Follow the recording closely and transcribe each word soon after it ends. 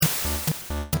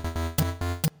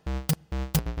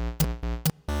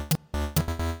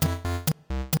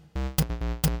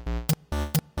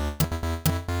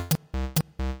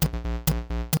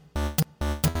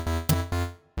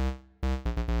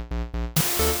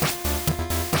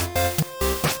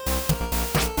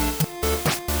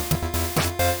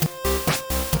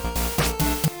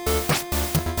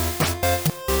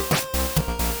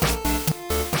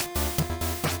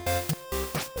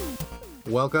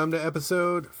Welcome to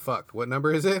episode... Fuck, what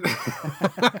number is it?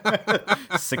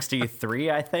 63,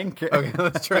 I think. Okay,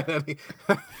 let's try that.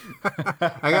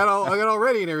 I got all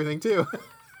ready and everything, too.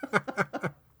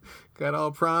 Got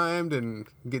all primed and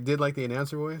did like the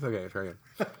announcer voice. Okay, try again.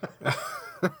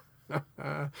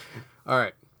 All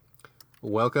right.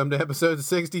 Welcome to episode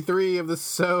 63 of the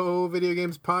So Video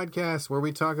Games Podcast, where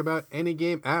we talk about any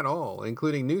game at all,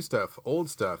 including new stuff, old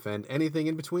stuff, and anything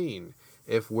in between.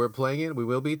 If we're playing it, we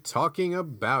will be talking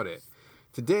about it.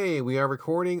 Today, we are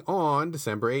recording on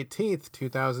December 18th,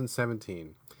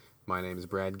 2017. My name is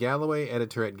Brad Galloway,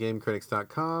 editor at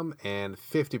GameCritics.com, and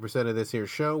 50% of this here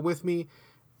show with me,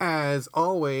 as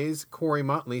always, Corey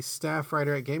Motley, staff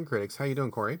writer at Game Critics. How you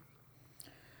doing, Corey?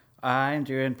 I'm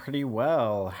doing pretty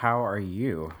well. How are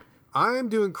you? I'm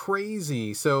doing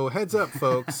crazy. So heads up,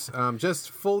 folks. Just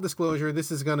full disclosure,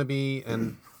 this is going to be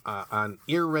an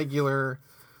irregular,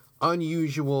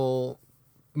 unusual,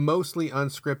 mostly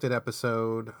unscripted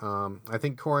episode. I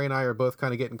think Corey and I are both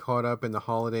kind of getting caught up in the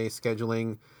holiday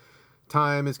scheduling.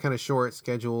 Time is kind of short.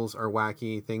 Schedules are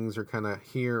wacky. Things are kind of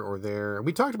here or there.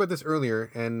 We talked about this earlier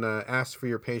and asked for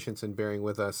your patience in bearing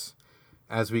with us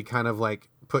as we kind of like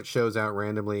put shows out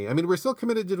randomly. I mean, we're still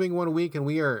committed to doing one a week, and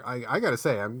we are, I gotta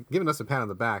say, I'm giving us a pat on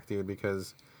the back, dude,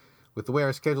 because with the way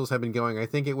our schedules have been going, I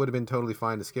think it would have been totally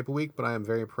fine to skip a week, but I am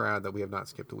very proud that we have not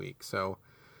skipped a week. So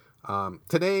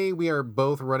today we are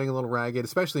both running a little ragged,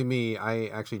 especially me. I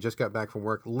actually just got back from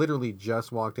work, literally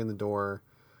just walked in the door.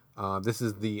 This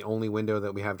is the only window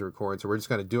that we have to record, so we're just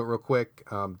going to do it real quick.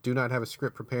 Do not have a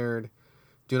script prepared.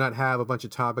 Do not have a bunch of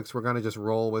topics. We're going to just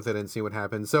roll with it and see what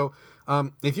happens. So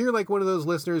if you're like one of those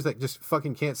listeners that just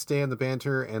fucking can't stand the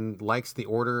banter and likes the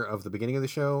order of the beginning of the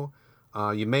show,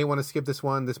 you may want to skip this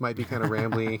one. This might be kind of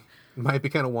rambly, might be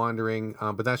kind of wandering,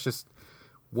 but that's just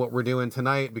what we're doing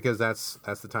tonight because that's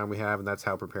the time we have and that's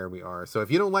how prepared we are. So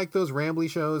if you don't like those rambly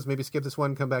shows, maybe skip this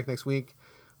one, come back next week.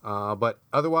 But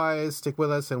otherwise, stick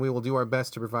with us and we will do our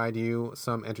best to provide you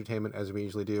some entertainment as we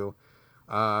usually do.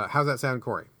 How's that sound,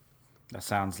 Corey? That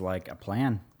sounds like a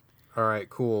plan. All right,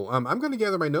 cool. I'm going to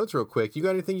gather my notes real quick. You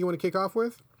got anything you want to kick off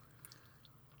with?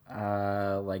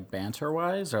 Like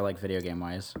banter-wise or like video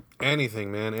game-wise? Anything,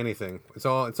 man. Anything. It's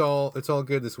all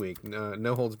good this week.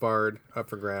 No holds barred. Up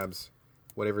for grabs.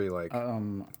 Whatever you like.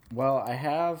 Well, I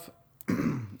have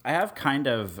kind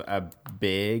of a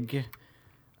big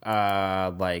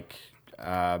banter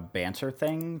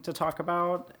thing to talk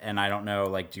about, and I don't know.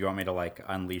 Like, do you want me to like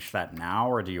unleash that now,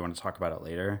 or do you want to talk about it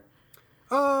later?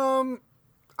 Do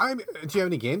you have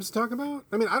any games to talk about?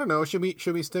 I mean, I don't know. Should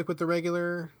we stick with the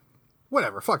regular?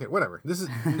 Whatever. Fuck it. Whatever. This is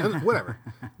whatever.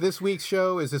 This week's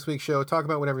show is this week's show. Talk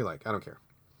about whatever you like. I don't care.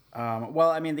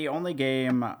 Well, I mean, the only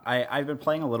game I've been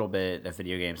playing a little bit of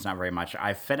video games, not very much.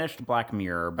 I finished Black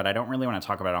Mirror, but I don't really want to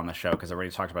talk about it on the show because I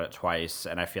already talked about it twice,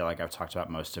 and I feel like I've talked about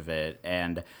most of it.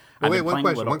 And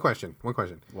one question.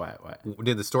 What?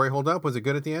 Did the story hold up? Was it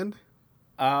good at the end?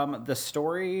 The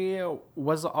story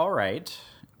was all right.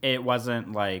 It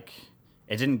wasn't like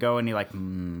it didn't go any like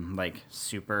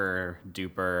super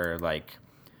duper like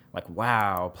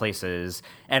wow places.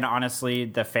 And honestly,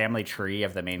 the family tree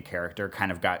of the main character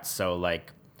kind of got so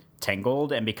like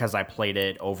tangled, and because I played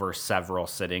it over several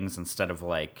sittings instead of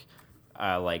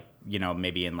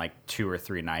maybe in like 2 or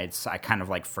 3 nights, I kind of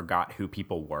like forgot who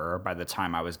people were by the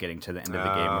time I was getting to the end of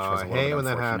the game, which was a little bit when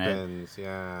unfortunate. That happens.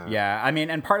 Yeah. I mean,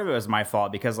 and part of it was my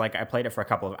fault because like I played it for a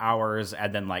couple of hours,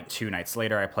 and then like 2 nights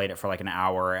later I played it for like an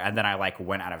hour, and then I like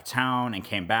went out of town and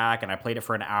came back and I played it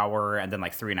for an hour, and then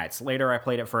like 3 nights later I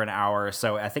played it for an hour.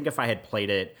 So I think if I had played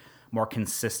it more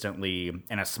consistently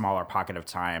in a smaller pocket of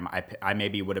time, I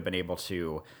maybe would have been able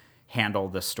to handle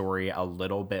the story a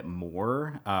little bit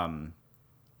more.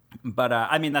 But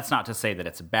I mean, that's not to say that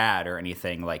it's bad or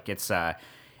anything. Like it's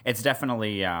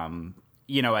definitely a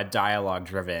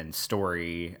dialogue-driven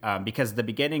story because the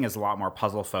beginning is a lot more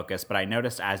puzzle focused. But I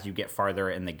noticed as you get farther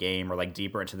in the game or like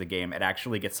deeper into the game, it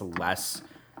actually gets less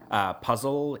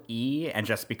puzzle-y and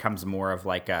just becomes more of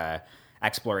like a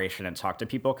exploration and talk to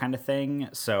people kind of thing.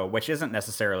 So, which isn't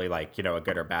necessarily like a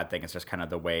good or bad thing. It's just kind of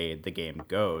the way the game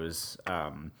goes.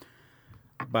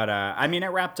 But I mean, it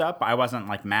wrapped up. I wasn't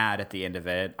like mad at the end of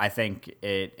it. I think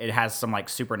it has some like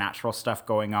supernatural stuff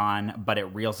going on, but it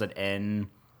reels it in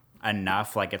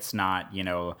enough. Like it's not,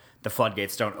 the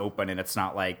floodgates don't open, and it's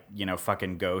not like,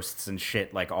 fucking ghosts and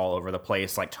shit like all over the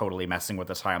place, like totally messing with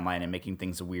the timeline and making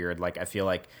things weird. Like I feel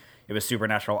like it was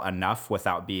supernatural enough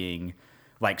without being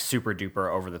like super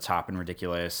duper over the top and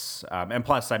ridiculous. And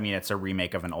plus, I mean, it's a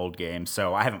remake of an old game,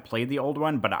 so I haven't played the old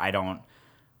one, but I don't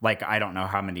know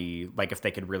how many, like, if they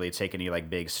could really take any,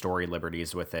 like, big story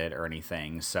liberties with it or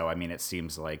anything. So, I mean, it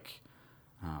seems like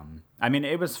I mean,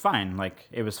 it was fine. Like,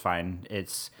 it was fine.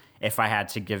 If I had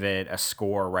to give it a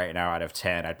score right now out of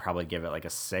 10, I'd probably give it like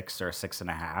a 6 or a 6.5.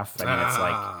 I mean, it's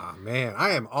like, man, I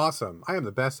am awesome. I am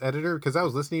the best editor because I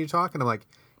was listening to you talk and I'm like,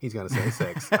 he's going to say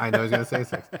 6. I know he's going to say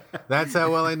 6. That's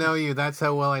how well I know you. That's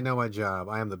how well I know my job.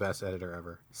 I am the best editor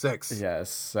ever. 6. yes.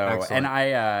 So, Excellent.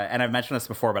 and I've mentioned this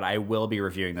before, but I will be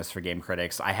reviewing this for Game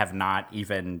Critics. I have not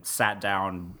even sat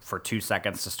down for 2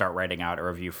 seconds to start writing out a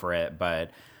review for it,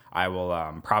 but I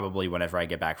will probably, whenever I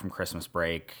get back from Christmas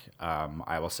break,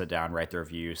 I will sit down, write the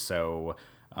review. So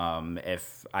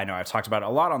if I know I've talked about it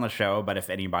a lot on the show, but if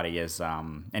anybody is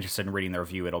interested in reading the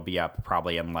review, it'll be up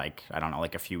probably in like, I don't know,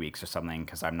 like a few weeks or something,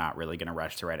 because I'm not really going to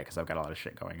rush to write it because I've got a lot of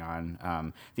shit going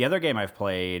on. The other game I've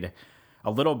played a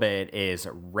little bit is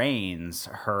Reigns,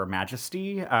 Her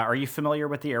Majesty. Are you familiar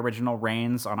with the original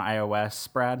Reigns on iOS,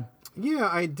 Brad? Yeah,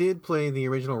 I did play the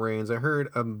original Reigns. I heard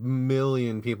a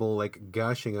million people like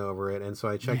gushing over it, and so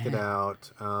I checked it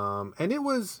out. And it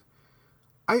was,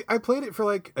 I played it for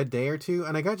like a day or two,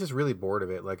 and I got just really bored of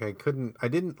it. Like I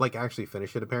didn't like actually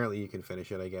finish it. Apparently, you can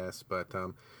finish it, I guess, but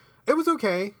it was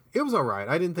okay. It was all right.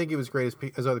 I didn't think it was great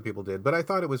as other people did, but I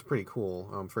thought it was pretty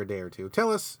cool for a day or two.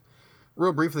 Tell us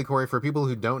real briefly, Corey, for people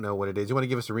who don't know what it is. You want to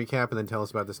give us a recap and then tell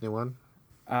us about this new one?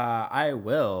 I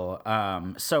will.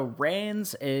 So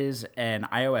Reigns is an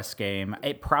iOS game.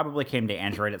 It probably came to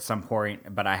Android at some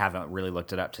point, but I haven't really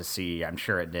looked it up to see. I'm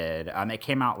sure it did. It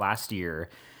came out last year.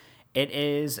 It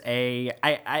is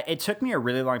it took me a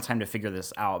really long time to figure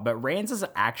this out, but Reigns is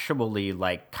actually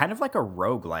like kind of like a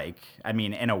roguelike. I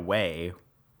mean, in a way.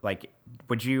 Like,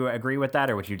 would you agree with that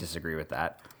or would you disagree with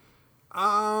that?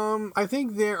 I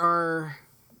think there are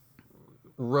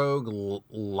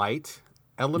light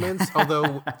elements,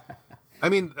 although I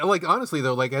mean, like, honestly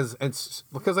though, like as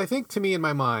because I think, to me, in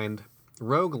my mind,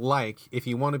 roguelike, if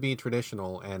you want to be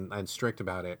traditional and strict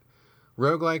about it,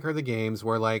 roguelike are the games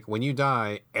where, like, when you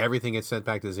die, everything gets sent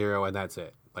back to 0 and that's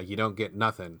it. Like, you don't get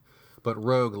nothing. But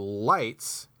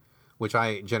roguelites, which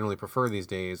I generally prefer these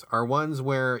days, are ones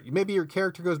where maybe your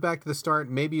character goes back to the start,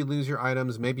 maybe you lose your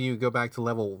items, maybe you go back to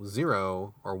level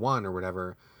 0 or 1 or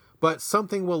whatever, but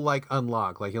something will, like,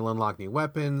 unlock. Like, you'll unlock new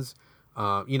weapons,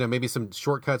 maybe some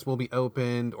shortcuts will be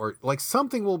opened, or, like,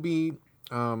 something will be,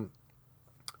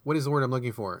 what is the word I'm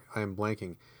looking for? I am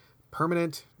blanking.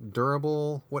 Permanent,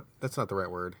 durable, what? That's not the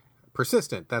right word.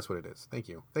 Persistent, that's what it is. Thank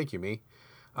you, me.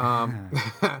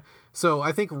 So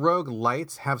I think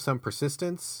roguelites have some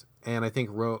persistence, and I think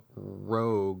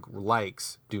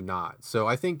roguelikes do not. So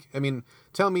I think, I mean,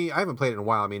 tell me, I haven't played it in a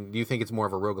while. I mean, do you think it's more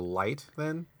of a roguelite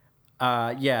then?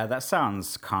 Yeah, that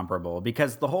sounds comparable,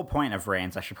 because the whole point of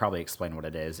Reigns, I should probably explain what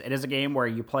it is. It is a game where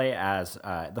you play as,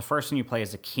 the first one you play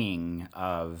as a king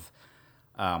of,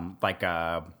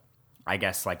 I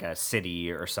guess like a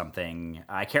city or something.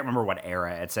 I can't remember what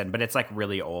era it's in, but it's like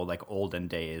really old, like olden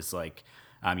days, like,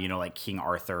 like King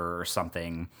Arthur or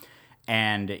something.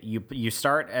 And you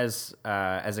start as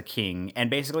a king,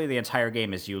 and basically the entire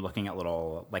game is you looking at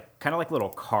little, like, kind of like little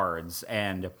cards,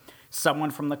 and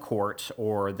someone from the court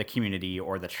or the community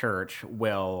or the church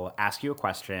will ask you a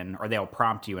question, or they'll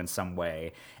prompt you in some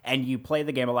way, and you play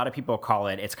the game. A lot of people call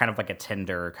it's kind of like a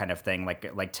Tinder kind of thing,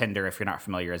 like Tinder, if you're not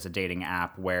familiar, is a dating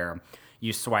app where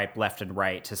you swipe left and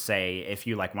right to say if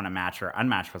you like want to match or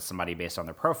unmatch with somebody based on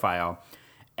their profile.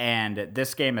 And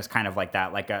this game is kind of like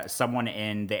that. Like someone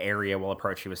in the area will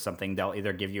approach you with something. They'll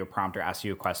either give you a prompt or ask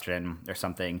you a question or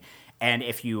something. And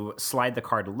if you slide the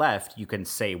card left, you can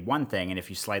say one thing. And if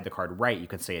you slide the card right, you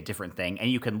can say a different thing.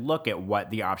 And you can look at what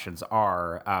the options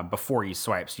are before you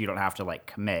swipe, so you don't have to like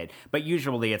commit. But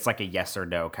usually it's like a yes or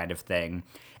no kind of thing.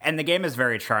 And the game is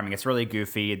very charming. It's really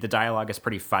goofy. The dialogue is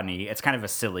pretty funny. It's kind of a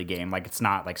silly game. Like, it's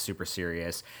not like super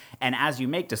serious. And as you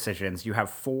make decisions, you have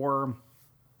 4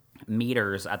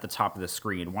 meters at the top of the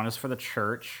screen. One is for the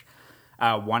church.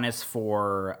 One is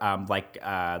for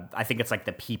I think it's like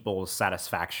the people's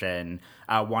satisfaction.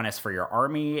 One is for your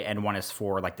army, and one is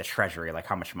for like the treasury, like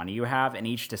how much money you have. And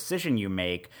each decision you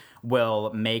make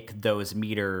will make those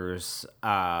meters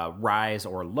rise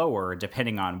or lower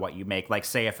depending on what you make. Like,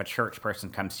 say if a church person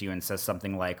comes to you and says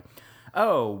something like,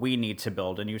 oh, we need to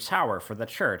build a new tower for the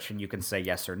church, and you can say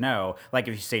yes or no. Like,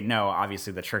 if you say no,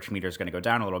 obviously the church meter is going to go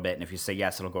down a little bit, and if you say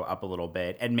yes, it'll go up a little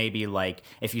bit. And maybe, like,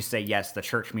 if you say yes, the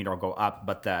church meter will go up,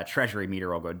 but the treasury meter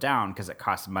will go down because it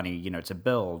costs money, to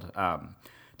build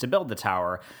the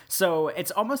tower. So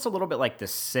it's almost a little bit like The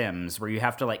Sims, where you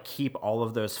have to like keep all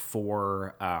of those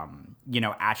 4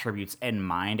 attributes in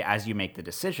mind as you make the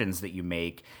decisions that you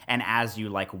make, and as you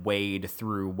like wade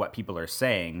through what people are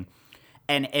saying.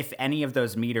 And if any of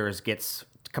those meters gets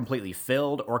completely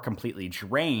filled or completely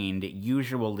drained,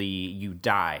 usually you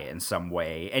die in some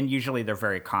way. And usually they're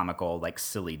very comical, like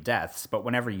silly deaths. But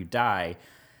whenever you die,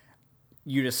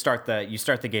 you just start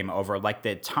the game over. Like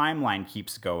the timeline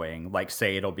keeps going. Like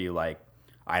say it'll be like,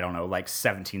 I don't know, like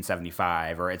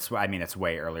 1775, or it's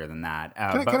way earlier than that.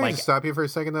 Can I just stop you for a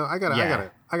second though? I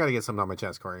gotta get something on my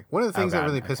chest, Corey. One of the things that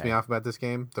really pissed me off about this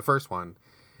game, the first one,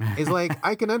 is like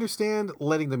I can understand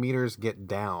letting the meters get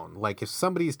down. Like if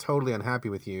somebody's totally unhappy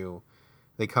with you,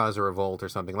 they cause a revolt or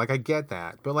something. Like I get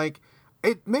that, but like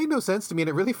it made no sense to me, and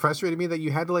it really frustrated me that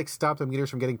you had to like stop the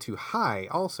meters from getting too high.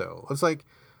 Also, it's like,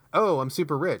 oh, I'm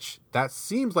super rich. That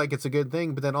seems like it's a good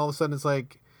thing, but then all of a sudden it's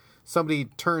like somebody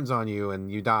turns on you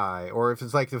and you die. Or if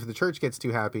it's like if the church gets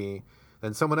too happy,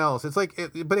 then someone else. It's like,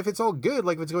 but if it's all good,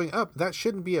 like if it's going up, that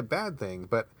shouldn't be a bad thing.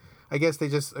 But I guess I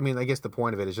guess the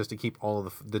point of it is just to keep all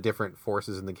of the different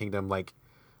forces in the kingdom like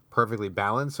perfectly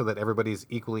balanced so that everybody's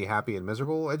equally happy and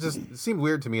miserable. It seemed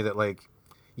weird to me that like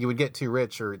you would get too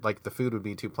rich or like the food would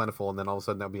be too plentiful and then all of a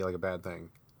sudden that would be like a bad thing.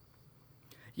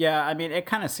 Yeah, I mean, it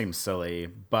kind of seems silly,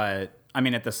 but I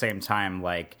mean, at the same time,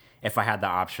 like, if I had the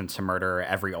option to murder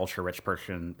every ultra rich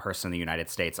person in the United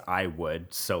States, I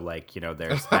would. So, like, you know,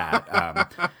 there's that.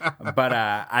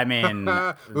 I mean,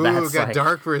 got like,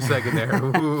 dark for a second there.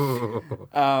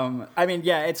 I mean,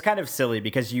 yeah, it's kind of silly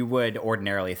because you would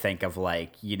ordinarily think of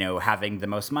like, you know, having the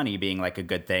most money being like a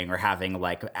good thing, or having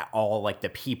like all like the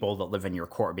people that live in your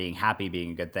court being happy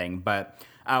being a good thing. But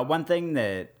one thing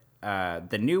that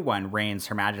the new one, Reigns,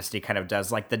 Her Majesty, kind of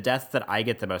does, like the death that I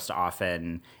get the most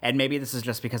often, and maybe this is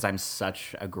just because I'm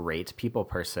such a great people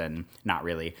person, not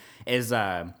really, is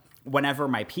whenever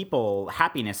my people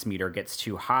happiness meter gets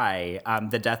too high,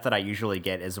 the death that I usually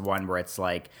get is one where it's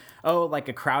like, oh, like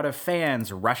a crowd of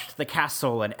fans rushed the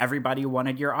castle and everybody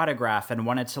wanted your autograph and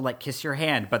wanted to like kiss your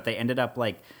hand, but they ended up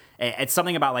like, it's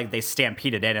something about like they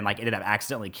stampeded in and like ended up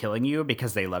accidentally killing you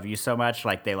because they love you so much.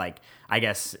 Like they like, I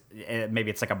guess maybe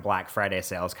it's like a Black Friday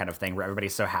sales kind of thing where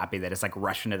everybody's so happy that it's like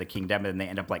rush into the kingdom and they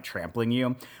end up like trampling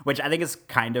you, which I think is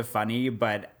kind of funny.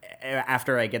 But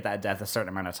after I get that death a certain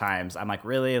amount of times, I'm like,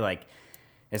 really? Like,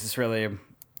 is this really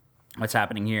what's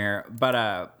happening here?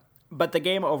 But the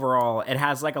game overall, it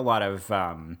has like a lot of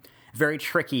very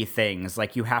tricky things.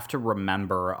 Like you have to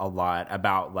remember a lot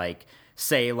about like,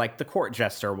 say like the court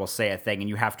jester will say a thing and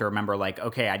you have to remember like,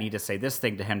 okay, I need to say this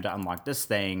thing to him to unlock this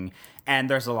thing. And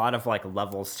there's a lot of like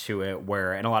levels to it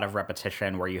and a lot of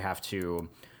repetition where you have to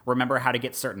remember how to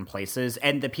get certain places,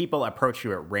 and the people approach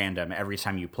you at random every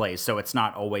time you play. So it's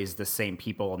not always the same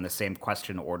people in the same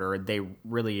question order. They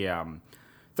really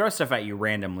throw stuff at you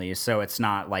randomly. So it's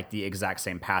not like the exact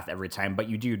same path every time, but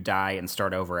you do die and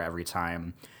start over every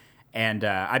time. And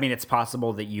I mean, it's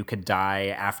possible that you could die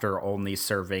after only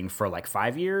serving for like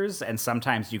 5 years, and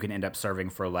sometimes you can end up serving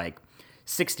for like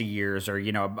 60 years, or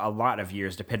you know, a lot of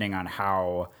years, depending on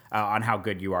how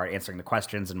good you are at answering the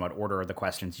questions and what order of the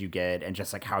questions you get, and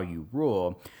just like how you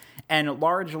rule. And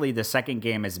largely, the second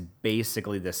game is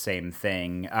basically the same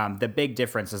thing. The big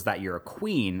difference is that you're a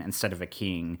queen instead of a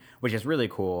king, which is really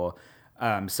cool.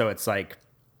 So it's like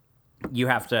you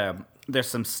have to. There's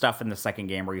some stuff in the second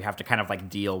game where you have to kind of like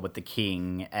deal with the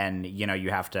king, and you know,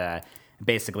 you have to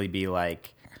basically be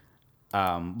like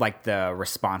the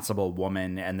responsible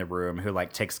woman in the room who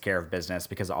like takes care of business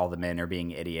because all the men are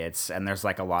being idiots. And there's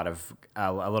like a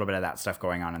little bit of that stuff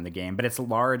going on in the game, but it's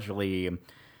largely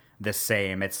the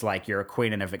same. It's like you're a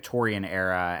queen in a Victorian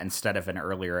era instead of an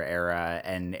earlier era,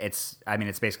 and it's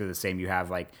basically the same. You have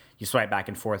like, you swipe back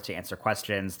and forth to answer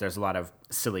questions. There's a lot of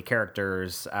silly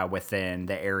characters within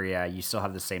the area. You still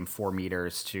have the same 4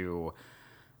 meters to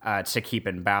keep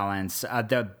in balance.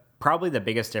 Probably the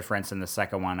biggest difference in the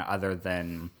second one, other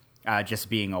than just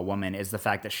being a woman, is the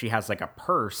fact that she has like a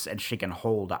purse and she can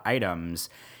hold items,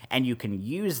 and you can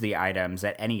use the items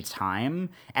at any time.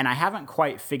 And I haven't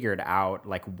quite figured out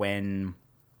like when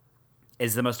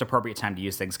is the most appropriate time to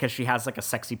use things, because she has like a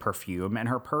sexy perfume in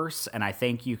her purse, and I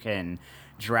think you can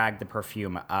drag the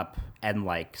perfume up and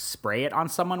like spray it on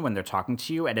someone when they're talking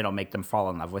to you, and it'll make them fall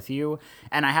in love with you.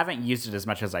 And I haven't used it as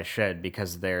much as I should,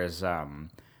 because there's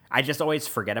I just always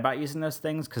forget about using those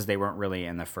things because they weren't really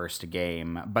in the first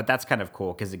game. But that's kind of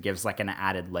cool because it gives like an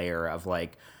added layer of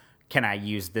like, can I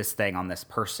use this thing on this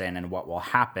person and what will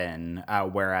happen?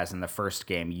 Whereas in the first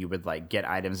game, you would like get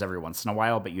items every once in a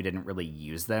while, but you didn't really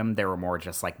use them. They were more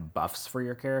just like buffs for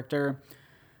your character.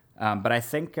 But I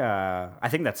think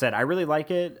that's it. I really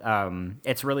like it.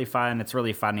 It's really fun. It's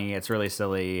really funny. It's really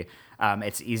silly.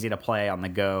 It's easy to play on the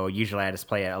go. Usually I just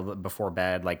play it before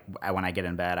bed. Like when I get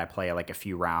in bed, I play like a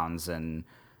few rounds, and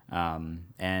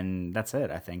that's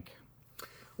it, I think.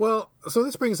 Well, so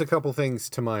this brings a couple things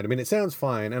to mind. I mean, it sounds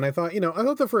fine, and I thought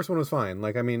the first one was fine.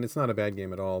 Like, I mean, it's not a bad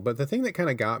game at all. But the thing that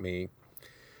kind of got me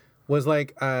was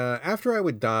like after I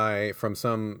would die from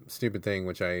some stupid thing,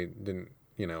 which I didn't,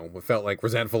 felt like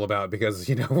resentful about because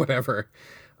whatever.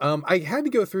 I had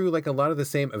to go through like a lot of the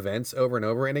same events over and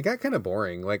over, and it got kind of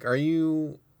boring. Like, are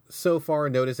you so far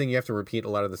noticing you have to repeat a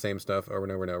lot of the same stuff over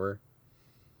and over and over?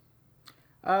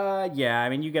 Yeah, I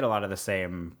mean, you get a lot of the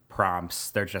same prompts.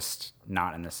 They're just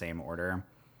not in the same order.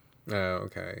 Oh,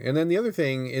 okay. And then the other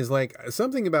thing is like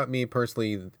something about me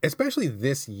personally, especially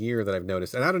this year that I've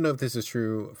noticed, and I don't know if this is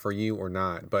true for you or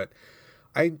not, but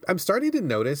I'm starting to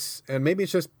notice, and maybe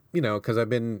it's just, because I've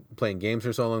been playing games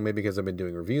for so long, maybe because I've been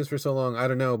doing reviews for so long, I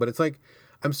don't know, but it's like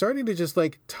I'm starting to just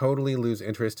like totally lose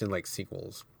interest in like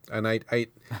sequels. And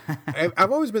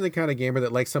I've always been the kind of gamer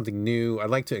that likes something new. I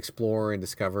like to explore and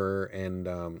discover and,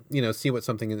 see what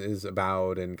something is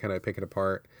about and kind of pick it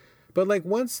apart. But like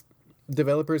once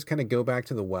developers kind of go back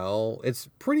to the well, it's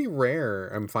pretty rare,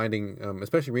 I'm finding,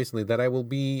 especially recently, that I will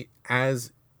be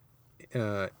as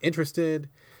interested,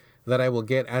 that I will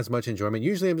get as much enjoyment.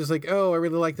 Usually I'm just like, oh, I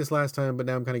really liked this last time, but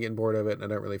now I'm kind of getting bored of it and I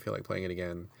don't really feel like playing it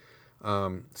again.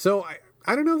 So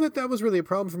I don't know that was really a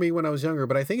problem for me when I was younger,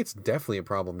 but I think it's definitely a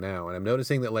problem now. And I'm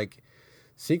noticing that like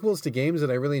sequels to games that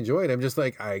I really enjoyed, I'm just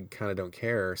like, I kind of don't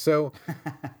care. So,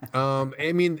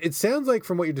 I mean, it sounds like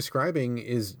from what you're describing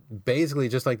is basically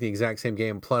just like the exact same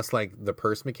game plus like the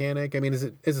purse mechanic. I mean, it's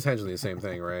essentially the same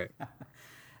thing, right?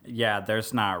 Yeah,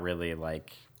 there's not really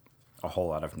like a whole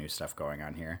lot of new stuff going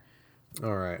on here.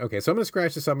 All right. Okay. So I'm going to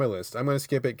scratch this on my list. I'm going to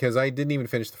skip it because I didn't even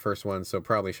finish the first one, so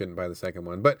probably shouldn't buy the second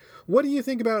one. But what do you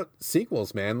think about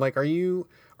sequels, man? Like, are you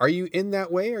in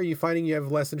that way? Are you finding you have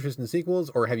less interest in sequels,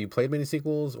 or have you played many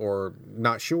sequels, or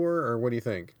not sure, or what do you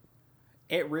think?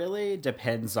 It really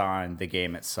depends on the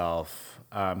game itself.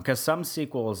 Because some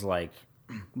sequels, like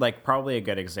probably a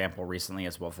good example recently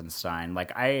is Wolfenstein.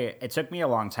 It took me a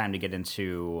long time to get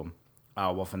into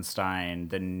Wolfenstein: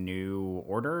 The New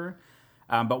Order.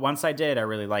 But once I did, I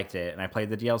really liked it, and I played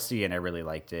the DLC, and I really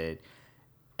liked it.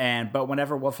 But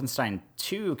whenever Wolfenstein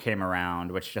 2 came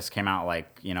around, which just came out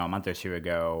like a month or two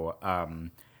ago, I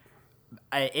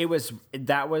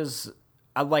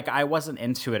wasn't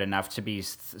into it enough to be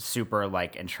super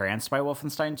like entranced by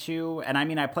Wolfenstein 2. And I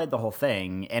mean, I played the whole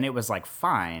thing, and it was like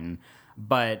fine,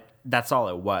 but that's all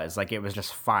it was. Like, it was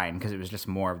just fine because it was just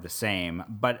more of the same.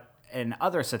 But in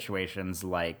other situations,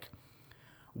 like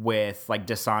with like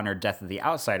Dishonored Death of the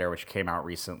Outsider, which came out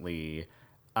recently,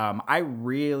 I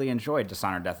really enjoyed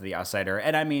Dishonored Death of the Outsider.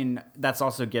 And I mean, that's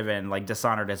also given like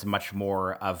Dishonored is much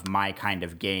more of my kind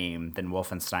of game than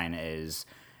Wolfenstein is,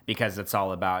 because it's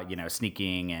all about,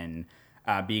 sneaking and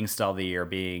being stealthy, or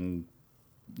being,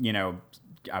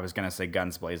 I was going to say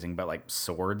guns blazing, but like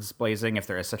swords blazing, if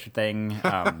there is such a thing.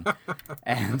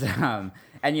 And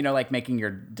like making your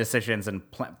decisions and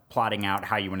plotting out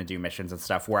how you want to do missions and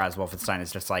stuff. Whereas Wolfenstein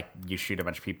is just like you shoot a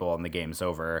bunch of people and the game's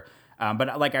over.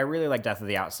 But like, I really like Death of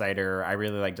the Outsider. I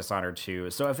really like Dishonored 2.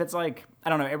 So if it's like,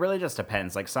 I don't know, it really just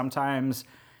depends. Like sometimes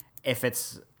if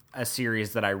it's a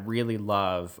series that I really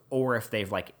love, or if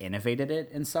they've like innovated it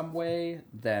in some way,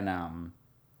 then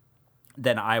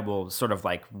I will sort of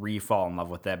like re-fall in love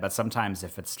with it. But sometimes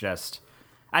if it's just,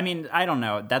 I mean, I don't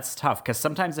know, that's tough, because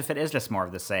sometimes if it is just more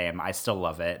of the same, I still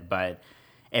love it. But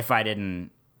if I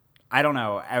didn't, I don't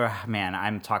know, man,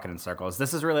 I'm talking in circles.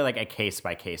 This is really like a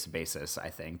case-by-case basis, I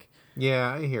think.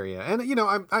 Yeah, I hear you. And,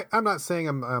 I'm not saying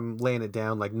I'm laying it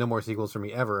down like no more sequels for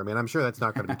me ever. I mean, I'm sure that's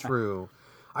not going to be true.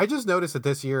 I just noticed that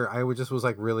this year I was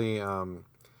like really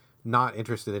not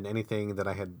interested in anything that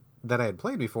I had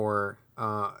played before.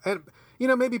 And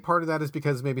maybe part of that is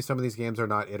because maybe some of these games are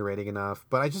not iterating enough.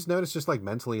 But I just noticed, just like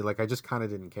mentally, like I just kind of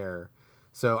didn't care.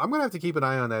 So I'm gonna have to keep an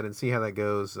eye on that and see how that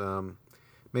goes.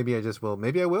 Maybe I just will.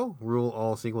 Maybe I will rule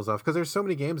all sequels off, because there's so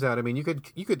many games out. I mean, you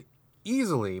could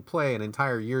easily play an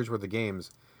entire year's worth of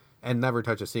games and never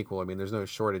touch a sequel. I mean, there's no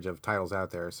shortage of titles out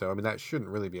there. So I mean, that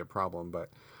shouldn't really be a problem. But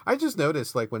I just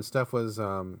noticed, like, when stuff was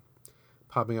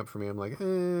popping up for me, I'm like,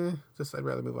 I'd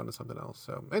rather move on to something else.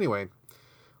 So anyway,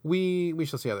 we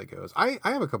shall see how that goes. I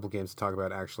have a couple games to talk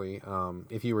about, actually.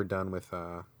 If you were done with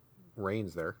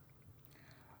Reigns there.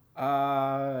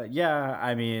 Yeah,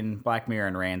 I mean, Black Mirror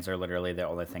and Reigns are literally the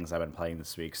only things I've been playing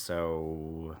this week,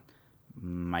 so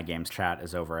my games chat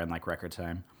is over in like record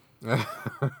time. All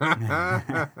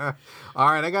right,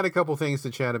 I got a couple things to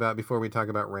chat about before we talk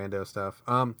about rando stuff.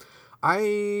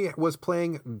 I was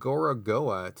playing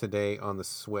Gorogoa today on the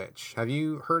Switch. Have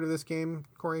you heard of this game,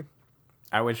 Corey?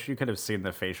 I wish you could have seen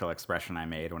the facial expression I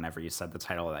made whenever you said the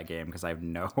title of that game, because I have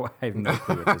no clue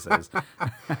what this is.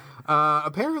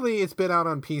 Apparently, it's been out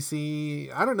on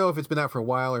PC. I don't know if it's been out for a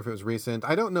while or if it was recent.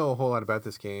 I don't know a whole lot about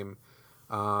this game.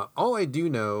 All I do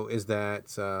know is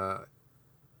that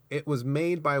it was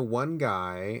made by one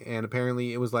guy, and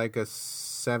apparently it was like a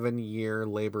 7-year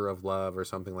labor of love or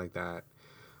something like that.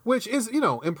 Which is,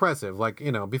 impressive. Like,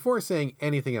 before saying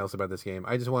anything else about this game,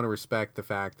 I just want to respect the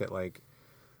fact that, like,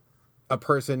 a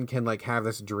person can, like, have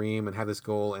this dream and have this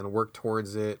goal and work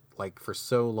towards it, like, for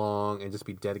so long and just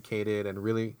be dedicated and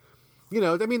really,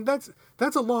 that's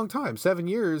a long time. 7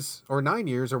 years or 9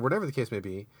 years or whatever the case may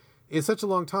be is such a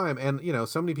long time. And,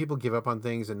 so many people give up on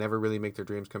things and never really make their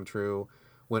dreams come true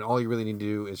when all you really need to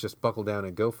do is just buckle down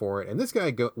and go for it. And this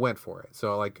guy went for it.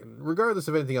 So, like, regardless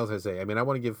of anything else I say, I mean, I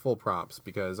want to give full props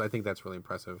because I think that's really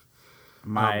impressive.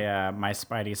 My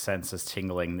spidey sense is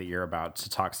tingling that you're about to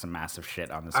talk some massive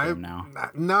shit on this game now.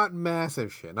 Not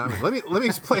massive shit. Let me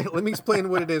explain. Let me explain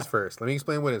what it is first.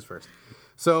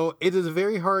 So it is a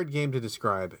very hard game to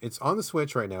describe. It's on the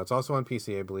Switch right now. It's also on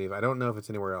PC, I believe. I don't know if it's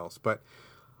anywhere else, but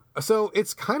so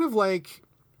it's kind of like,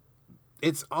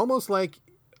 it's almost like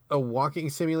a walking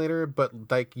simulator,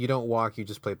 but like you don't walk, you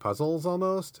just play puzzles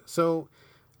almost. So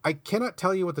I cannot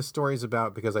tell you what the story is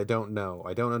about because I don't know.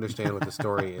 I don't understand what the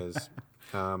story is.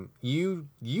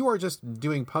 You are just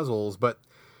doing puzzles, but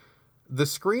the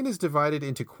screen is divided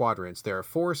into quadrants. There are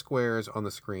 4 squares on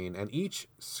the screen, and each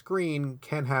screen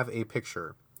can have a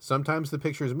picture. Sometimes the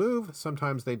pictures move,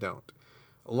 sometimes they don't.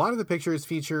 A lot of the pictures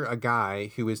feature a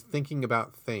guy who is thinking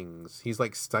about things. He's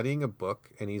like studying a book,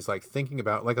 and he's like thinking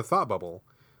about, like, a thought bubble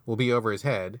will be over his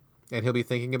head, and he'll be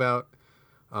thinking about,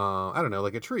 I don't know,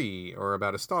 like a tree or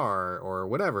about a star or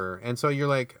whatever. And so you're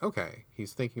like, okay,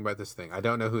 he's thinking about this thing. I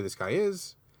don't know who this guy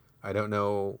is. I don't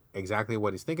know exactly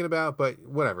what he's thinking about, but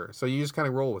whatever. So you just kind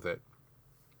of roll with it.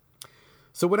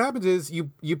 So what happens is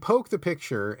you poke the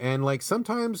picture, and like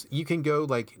sometimes you can go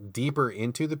like deeper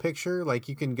into the picture. Like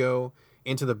you can go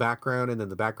into the background, and then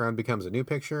the background becomes a new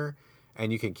picture.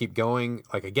 And you can keep going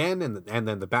like again, and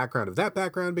then the background of that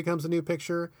background becomes a new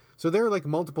picture. So there are like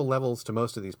multiple levels to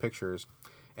most of these pictures.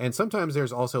 And sometimes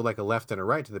there's also like a left and a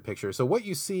right to the picture. So what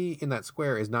you see in that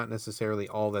square is not necessarily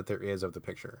all that there is of the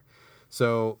picture.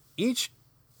 So each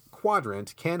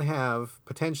quadrant can have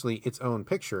potentially its own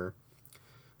picture.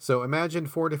 So imagine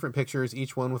 4 different pictures,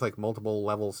 each one with like multiple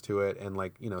levels to it and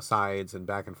like, sides and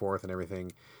back and forth and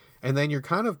everything. And then you're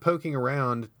kind of poking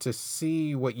around to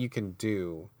see what you can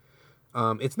do.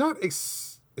 It's not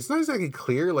exactly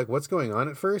clear like what's going on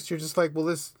at first. You're just like, well,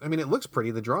 it looks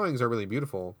pretty. The drawings are really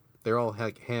beautiful. They're all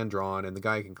like hand drawn, and the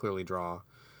guy can clearly draw.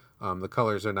 The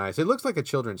colors are nice. It looks like a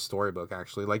children's storybook,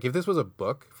 actually. Like if this was a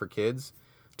book for kids,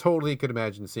 totally could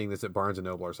imagine seeing this at Barnes and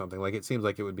Noble or something. Like it seems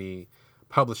like it would be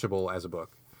publishable as a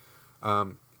book.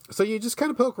 So you just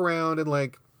kind of poke around and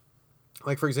like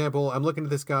for example, I'm looking at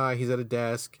this guy. He's at a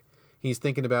desk. He's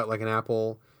thinking about like an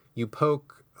apple. You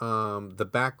poke the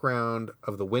background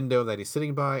of the window that he's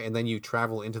sitting by, and then you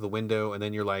travel into the window, and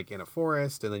then you're like in a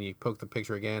forest, and then you poke the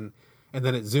picture again, and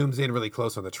then it zooms in really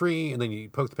close on the tree, and then you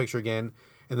poke the picture again,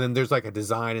 and then there's like a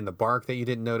design in the bark that you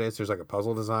didn't notice. There's like a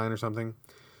puzzle design or something.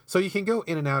 So you can go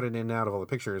in and out of all the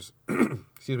pictures.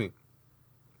 Excuse me.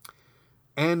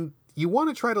 And you want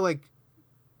to try to like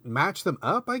match them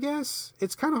up, I guess.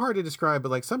 It's kind of hard to describe,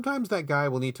 but like sometimes that guy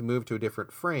will need to move to a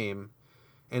different frame.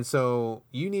 And so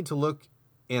you need to look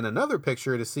in another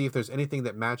picture to see if there's anything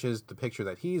that matches the picture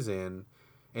that he's in.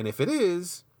 And if it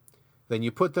is, then you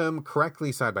put them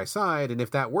correctly side by side. And if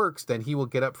that works, then he will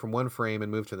get up from one frame and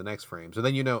move to the next frame. So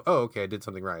then you know, oh, okay, I did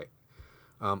something right.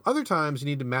 Other times you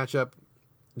need to match up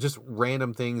just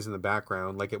random things in the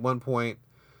background. Like at one point,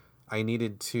 I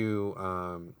needed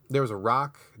to, there was a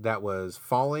rock that was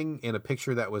falling in a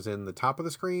picture that was in the top of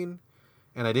the screen.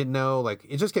 And I didn't know, like,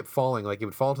 it just kept falling. Like, it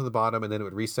would fall to the bottom, and then it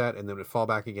would reset, and then it would fall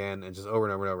back again, and just over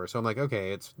and over and over. So I'm like,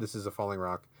 okay, this is a falling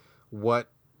rock. What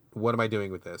am I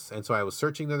doing with this? And so I was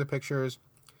searching the other pictures,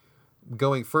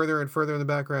 going further and further in the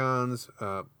backgrounds,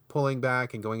 pulling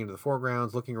back and going into the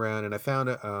foregrounds, looking around, and I found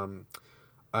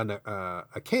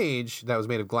a cage that was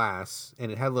made of glass, and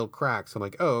it had little cracks. So I'm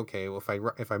like, oh, okay, well,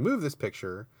 if I move this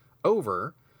picture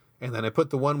over, and then I put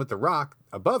the one with the rock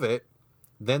above it,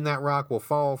 then that rock will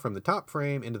fall from the top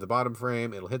frame into the bottom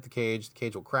frame. It'll hit the cage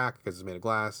will crack because it's made of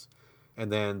glass,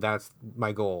 and then that's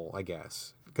my goal, I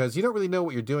guess. Because you don't really know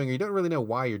what you're doing, or you don't really know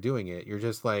why you're doing it. You're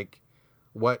just like,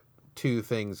 what 2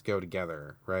 things go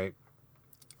together, right?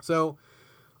 So,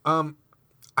 I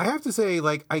have to say,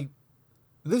 like,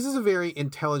 this is a very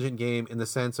intelligent game in the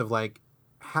sense of, like,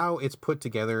 how it's put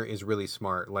together is really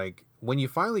smart. Like, when you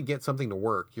finally get something to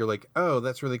work, you're like, oh,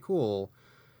 that's really cool.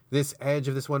 this edge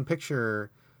of this one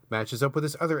picture matches up with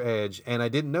this other edge, and I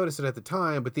didn't notice it at the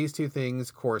time, but these two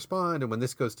things correspond, and when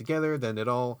this goes together, then it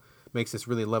all makes this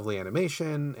really lovely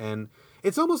animation. And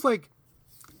it's almost like,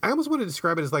 I almost want to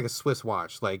describe it as like a Swiss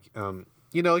watch. Like,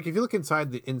 like if you look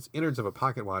inside the innards of a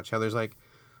pocket watch, how there's like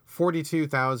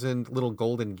 42,000 little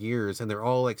golden gears, and they're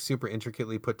all like super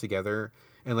intricately put together.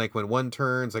 And like when one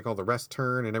turns, like all the rest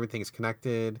turn, and everything is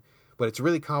connected, but it's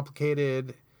really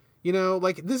complicated.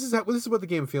 Like this is what the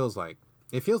game feels like.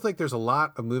 It feels like there's a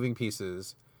lot of moving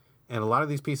pieces, and a lot of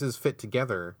these pieces fit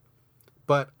together,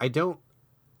 but I got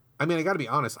to be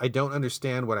honest, I don't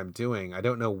understand what I'm doing. I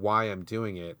don't know why I'm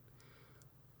doing it.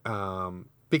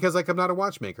 Because like I'm not a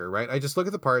watchmaker, right? I just look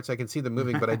at the parts, I can see them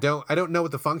moving, but I don't know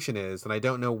what the function is, and I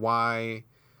don't know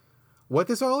what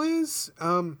this all is.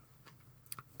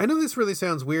 I know this really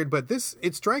sounds weird, but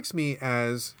it strikes me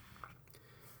as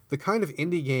the kind of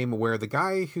indie game where the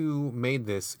guy who made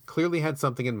this clearly had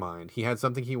something in mind. He had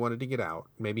something he wanted to get out.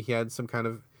 Maybe he had some kind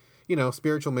of,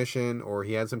 spiritual mission, or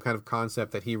he had some kind of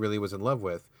concept that he really was in love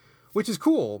with, which is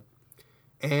cool.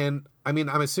 And I'm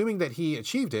assuming that he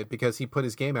achieved it because he put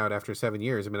his game out after 7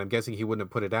 years. I'm guessing he wouldn't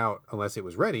have put it out unless it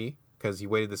was ready, because he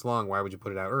waited this long. Why would you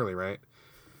put it out early, right?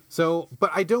 So, but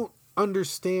I don't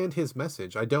understand his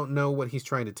message. I don't know what he's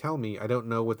trying to tell me. I don't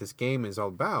know what this game is all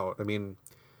about.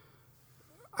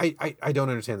 I don't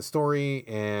understand the story,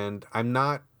 and I'm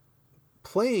not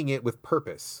playing it with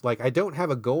purpose. Like, I don't have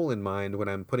a goal in mind when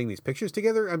I'm putting these pictures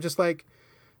together. I'm just like,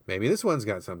 maybe this one's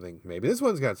got something. Maybe this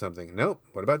one's got something. Nope.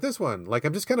 What about this one? Like,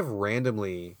 I'm just kind of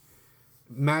randomly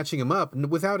matching them up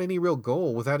without any real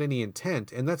goal, without any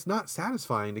intent. And that's not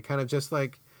satisfying to kind of just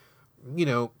like,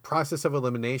 process of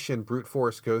elimination, brute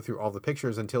force, go through all the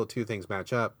pictures until two things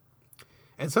match up.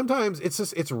 And sometimes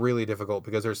it's really difficult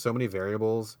because there's so many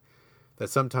variables that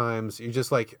sometimes you're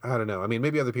just like, I don't know.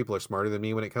 Maybe other people are smarter than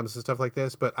me when it comes to stuff like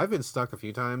this, but I've been stuck a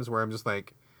few times where I'm just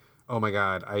like, oh my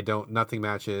God, nothing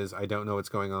matches. I don't know what's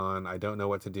going on. I don't know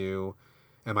what to do.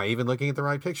 Am I even looking at the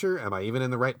right picture? Am I even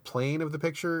in the right plane of the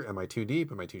picture? Am I too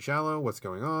deep? Am I too shallow? What's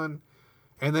going on?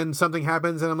 And then something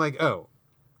happens and I'm like, oh.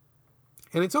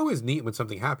 And it's always neat when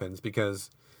something happens because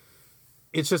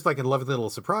it's just like a lovely little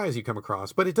surprise you come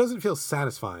across, but it doesn't feel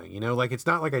satisfying, like it's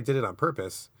not like I did it on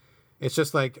purpose. It's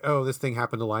just like, oh, this thing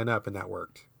happened to line up and that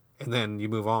worked. And then you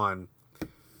move on.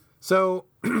 So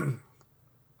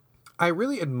I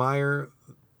really admire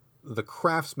the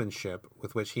craftsmanship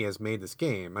with which he has made this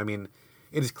game.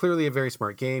 It is clearly a very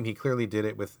smart game. He clearly did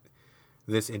it with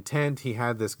this intent. He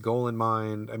had this goal in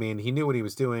mind. He knew what he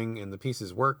was doing, and the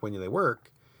pieces work when they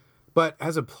work. But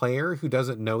as a player who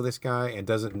doesn't know this guy and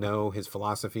doesn't know his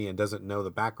philosophy and doesn't know the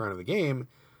background of the game,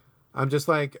 I'm just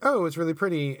like, oh, it's really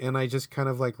pretty, and I just kind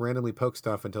of like randomly poke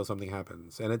stuff until something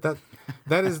happens, and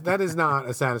that is not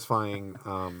a satisfying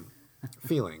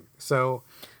feeling. So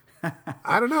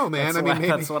I don't know, man. Maybe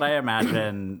that's what I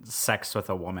imagine sex with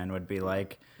a woman would be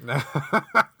like.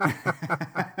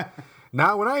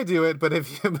 Not when I do it, but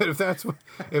if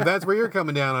that's where you're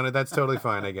coming down on it, that's totally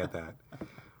fine. I get that.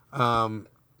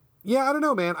 Yeah, I don't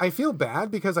know, man. I feel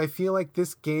bad because I feel like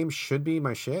this game should be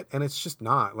my shit, and it's just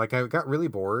not. Like, I got really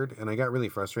bored, and I got really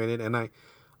frustrated, and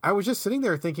I was just sitting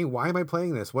there thinking, why am I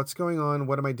playing this? What's going on?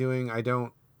 What am I doing? I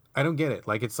don't get it.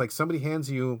 Like, it's like somebody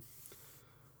hands you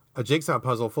a jigsaw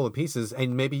puzzle full of pieces,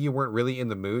 and maybe you weren't really in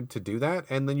the mood to do that,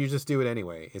 and then you just do it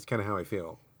anyway. It's kind of how I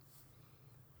feel.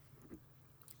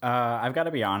 I've got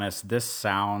to be honest, this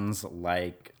sounds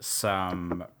like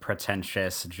some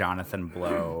pretentious Jonathan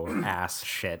Blow ass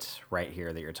shit right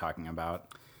here that you're talking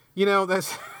about.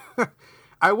 That's...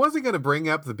 I wasn't going to bring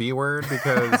up the B word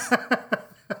because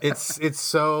it's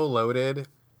so loaded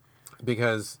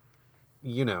because,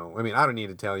 I don't need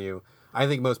to tell you. I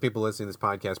think most people listening to this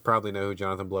podcast probably know who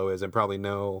Jonathan Blow is and probably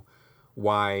know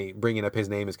why bringing up his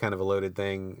name is kind of a loaded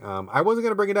thing. I wasn't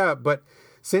going to bring it up, but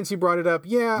since you brought it up,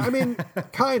 yeah,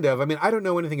 kind of. I don't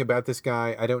know anything about this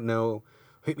guy. I don't know.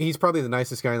 He's probably the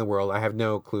nicest guy in the world. I have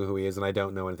no clue who he is, and I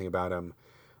don't know anything about him.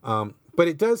 But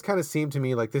it does kind of seem to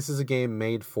me like this is a game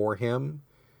made for him.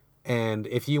 And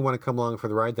if you want to come along for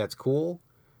the ride, that's cool.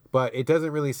 But it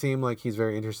doesn't really seem like he's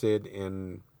very interested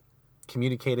in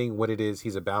communicating what it is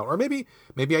he's about. Or maybe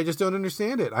I just don't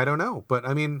understand it. I don't know. But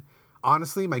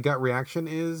honestly, my gut reaction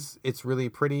is it's really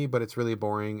pretty, but it's really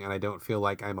boring, and I don't feel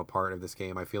like I'm a part of this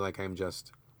game. I feel like I'm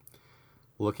just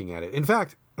looking at it. In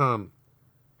fact,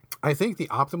 I think the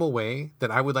optimal way that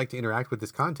I would like to interact with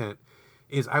this content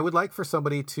is I would like for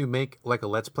somebody to make like a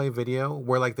Let's Play video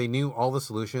where like they knew all the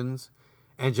solutions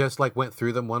and just like went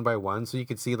through them one by one so you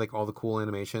could see like all the cool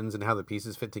animations and how the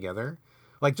pieces fit together.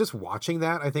 Like just watching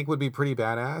that I think would be pretty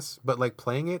badass, but like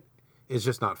playing it is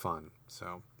just not fun.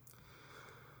 So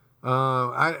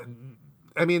I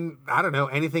I mean, I don't know,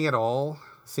 anything at all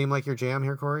seem like your jam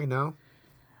here, Corey? No?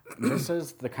 This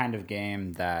is the kind of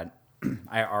game that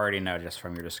I already know just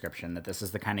from your description that this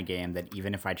is the kind of game that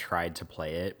even if I tried to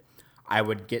play it, I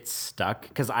would get stuck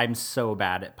because I'm so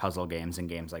bad at puzzle games and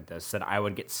games like this that I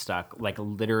would get stuck like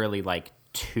literally like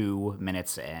 2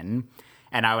 minutes in,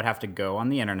 and I would have to go on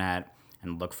the internet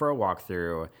and look for a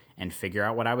walkthrough and figure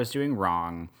out what I was doing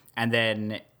wrong. And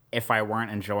then if I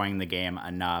weren't enjoying the game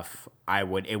enough,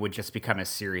 it would just become a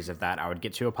series of that. I would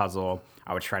get to a puzzle,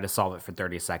 I would try to solve it for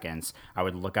 30 seconds, I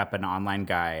would look up an online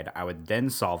guide, I would then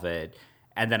solve it,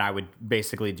 and then I would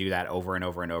basically do that over and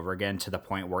over and over again to the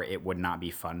point where it would not be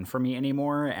fun for me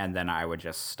anymore, and then I would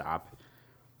just stop.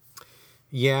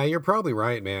 Yeah, you're probably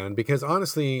right, man. Because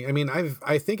honestly, I mean,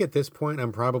 I think at this point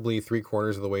I'm probably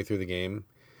 3/4 of the way through the game,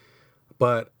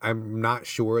 but I'm not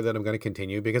sure that I'm going to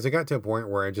continue because it got to a point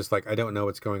where I just like I don't know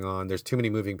what's going on. There's too many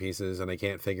moving pieces, and I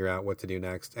can't figure out what to do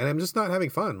next. And I'm just not having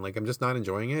fun. Like I'm just not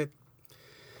enjoying it.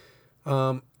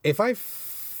 If I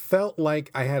felt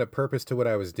like I had a purpose to what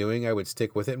I was doing, I would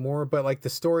stick with it more. But like the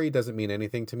story doesn't mean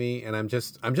anything to me, and I'm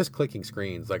just clicking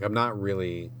screens. Like I'm not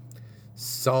really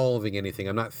solving anything.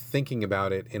 I'm not thinking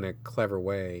about it in a clever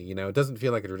way. You know, it doesn't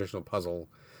feel like a traditional puzzle.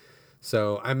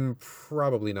 So I'm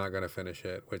probably not going to finish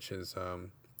it, which is,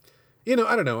 you know,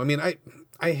 I don't know. I mean,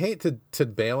 I hate to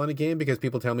bail on a game because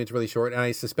people tell me it's really short, and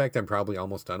I suspect I'm probably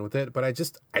almost done with it. But I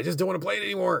just don't want to play it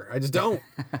anymore. I just don't.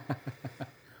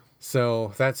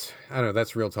 So I don't know.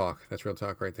 That's real talk. That's real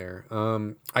talk right there.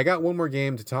 I got one more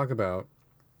game to talk about.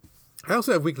 I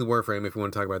also have Weekly Warframe if you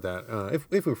want to talk about that,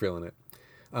 if we're feeling it.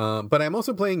 But I'm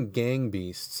also playing Gang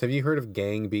Beasts. Have you heard of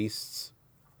Gang Beasts?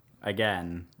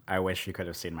 Again, I wish you could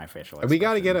have seen my facial expression. We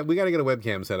got to get a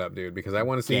webcam set up, dude, because I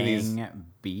want to see these Gang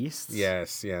Beasts.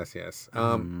 Yes.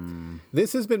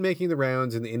 This has been making the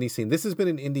rounds in the indie scene. This has been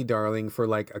an indie darling for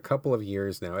like a couple of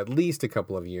years now, at least a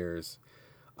couple of years.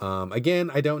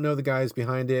 Again, I don't know the guys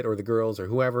behind it or the girls or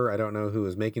whoever. I don't know who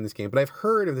is making this game, but I've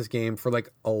heard of this game for like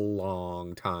a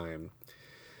long time.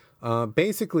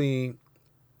 Basically,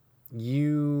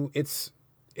 it's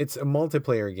a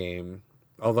multiplayer game.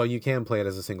 Although you can play it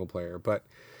as a single player, but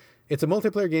it's a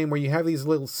multiplayer game where you have these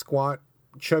little squat,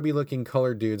 chubby-looking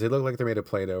colored dudes. They look like they're made of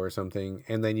Play-Doh or something.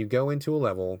 And then you go into a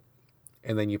level,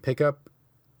 and then you pick up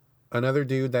another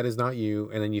dude that is not you,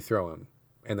 and then you throw him.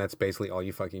 And that's basically all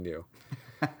you fucking do.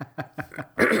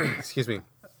 Excuse me.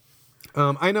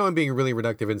 I know I'm being really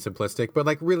reductive and simplistic, but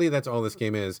like really that's all this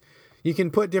game is. You can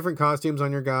put different costumes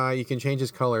on your guy. You can change his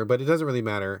color, but it doesn't really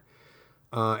matter.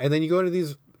 And then you go to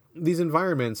these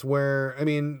environments where, I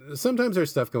mean, sometimes there's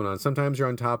stuff going on. Sometimes you're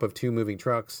on top of 2 moving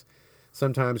trucks.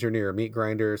 Sometimes you're near a meat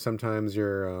grinder. Sometimes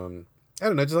you're, I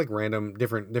don't know, just like random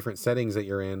different settings that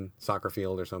you're in, soccer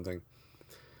field or something.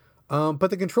 But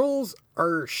the controls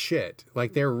are shit.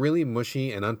 Like they're really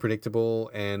mushy and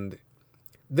unpredictable. And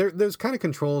there's kind of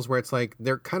controls where it's like,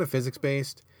 they're kind of physics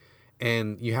based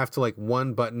and you have to like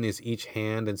one button is each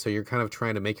hand. And so you're kind of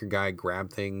trying to make your guy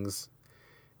grab things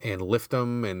and lift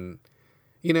them and,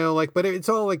 you know, like, but it's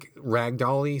all like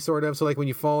ragdoll-y sort of. So like when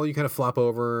you fall, you kind of flop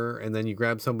over and then you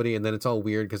grab somebody and then it's all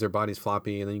weird because their body's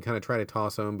floppy and then you kind of try to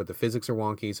toss them, but the physics are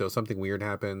wonky. So something weird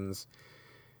happens.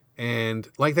 And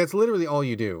like, that's literally all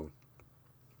you do.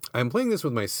 I'm playing this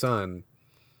with my son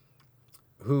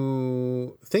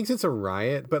who thinks it's a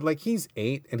riot, but like he's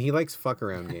 8 and he likes fuck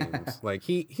around games. Like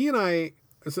he and I,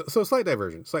 so slight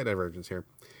divergence here.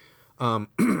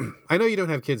 I know you don't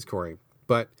have kids, Corey,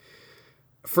 but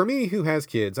for me, who has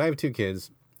kids, I have 2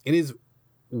 kids. It is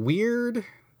weird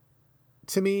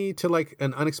to me to like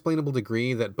an unexplainable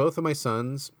degree that both of my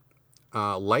sons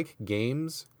like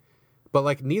games, but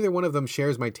like neither one of them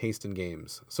shares my taste in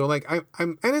games. So like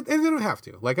and they don't have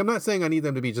to. Like I'm not saying I need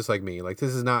them to be just like me. Like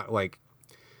this is not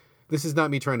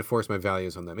me trying to force my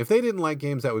values on them. If they didn't like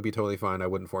games, that would be totally fine. I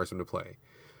wouldn't force them to play.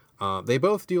 They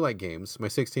both do like games. My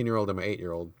 16-year-old and my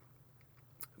 8-year-old,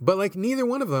 but like neither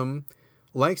one of them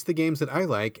likes the games that I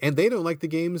like, and they don't like the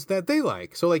games that they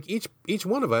like. So like each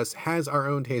one of us has our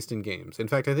own taste in games. In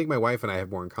fact, I think my wife and I have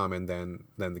more in common than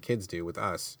the kids do with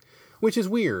us, which is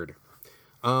weird.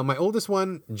 My oldest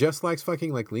one just likes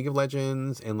fucking like League of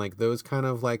Legends and like those kind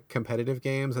of like competitive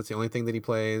games. That's the only thing that he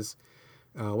plays.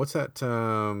 What's that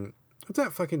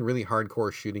fucking really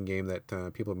hardcore shooting game that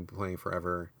people have been playing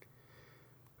forever?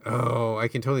 Oh, I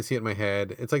can totally see it in my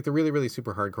head. It's like the really, really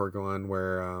super hardcore one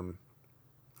where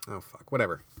oh, fuck.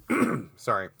 Whatever.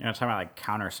 Sorry. You're not talking about like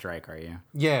Counter-Strike, are you?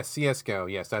 Yes,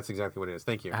 CSGO. Yes, that's exactly what it is.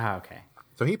 Thank you. Ah, okay.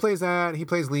 So he plays that. He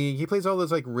plays League. He plays all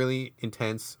those like really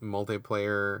intense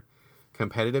multiplayer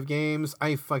competitive games.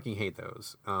 I fucking hate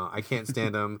those. I can't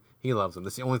stand them. He loves them.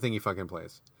 That's the only thing he fucking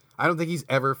plays. I don't think he's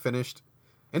ever finished.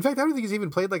 In fact, I don't think he's even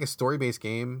played like a story-based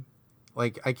game.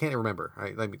 Like, I can't remember.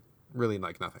 I mean, really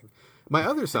like nothing. My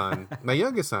other son, my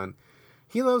youngest son,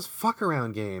 he loves fuck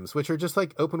around games, which are just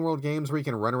like open world games where you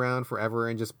can run around forever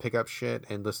and just pick up shit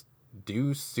and just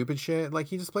do stupid shit. Like,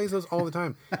 he just plays those all the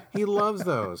time. He loves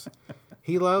those.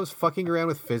 He loves fucking around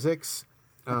with physics.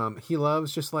 He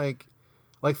loves just like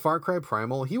Far Cry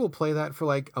Primal. He will play that for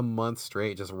like a month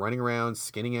straight, just running around,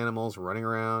 skinning animals, running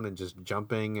around and just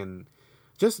jumping and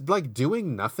just like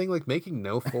doing nothing, like making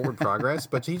no forward progress,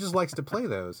 but he just likes to play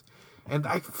those. And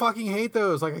I fucking hate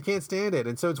those. Like, I can't stand it.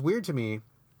 And so it's weird to me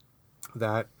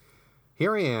that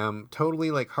here I am, totally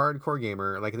like hardcore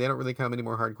gamer. Like, they don't really come any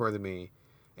more hardcore than me.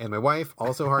 And my wife,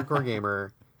 also hardcore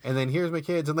gamer. And then here's my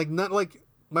kids. And like, not like,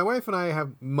 my wife and I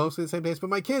have mostly the same taste, but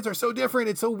my kids are so different.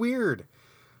 It's so weird.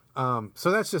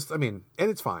 So that's just, I mean, and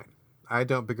it's fine. I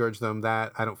don't begrudge them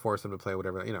that. I don't force them to play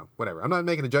whatever, whatever. I'm not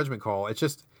making a judgment call. It's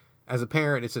just, as a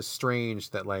parent, it's just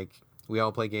strange that like we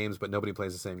all play games, but nobody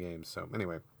plays the same games. So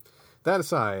anyway, that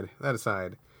aside,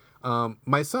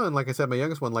 my son, like I said, my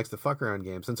youngest one likes to fuck around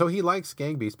games. And so he likes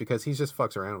Gang Beasts because he just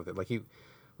fucks around with it. Like, he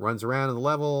runs around in the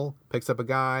level, picks up a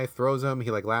guy, throws him.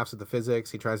 He like laughs at the physics.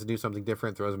 He tries to do something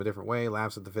different, throws him a different way,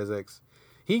 laughs at the physics.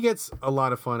 He gets a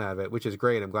lot of fun out of it, which is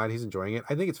great. I'm glad he's enjoying it.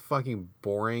 I think it's fucking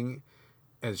boring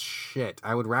as shit.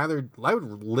 I would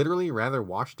literally rather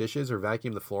wash dishes or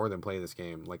vacuum the floor than play this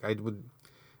game. Like, I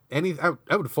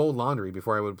would fold laundry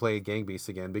before I would play Gang Beasts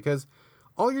again, because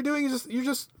all you're doing is you're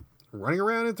just running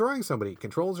around and throwing somebody.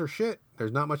 Controls are shit.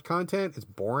 There's not much content. It's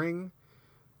boring.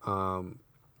 I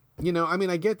mean,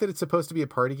 I get that it's supposed to be a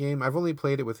party game. I've only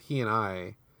played it with he and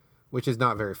I, which is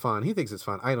not very fun. He thinks it's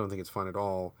fun. I don't think it's fun at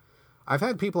all. I've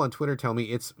had people on Twitter tell me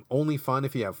it's only fun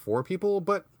if you have 4 people,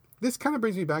 but this kind of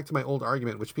brings me back to my old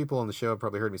argument, which people on the show have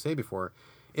probably heard me say before.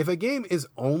 If a game is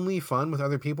only fun with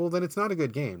other people, then it's not a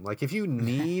good game. Like, if you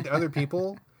need other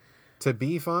people to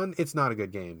be fun, it's not a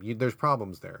good game. There's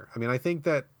problems there. I mean, I think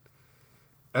that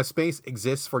a space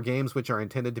exists for games which are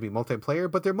intended to be multiplayer,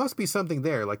 but there must be something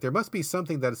there. Like, there must be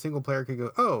something that a single player could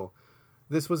go, oh,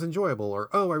 this was enjoyable, or,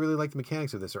 oh, I really like the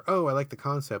mechanics of this, or, oh, I like the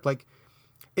concept. Like,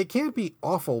 it can't be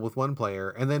awful with 1 player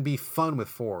and then be fun with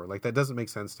 4. Like, that doesn't make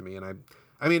sense to me. And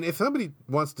I mean, if somebody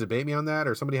wants to debate me on that,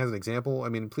 or somebody has an example, I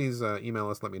mean, please email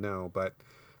us, let me know. But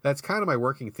that's kind of my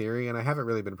working theory, and I haven't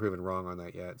really been proven wrong on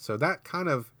that yet. So that kind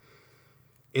of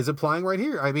is applying right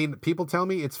here. I mean, people tell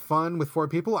me it's fun with 4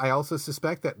 people. I also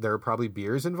suspect that there are probably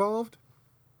beers involved,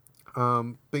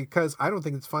 because I don't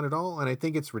think it's fun at all. And I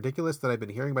think it's ridiculous that I've been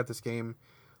hearing about this game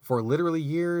for literally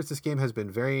years. This game has been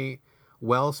very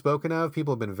well spoken of.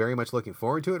 People have been very much looking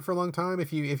forward to it for a long time,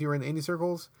 if you were in the indie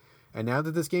circles. And now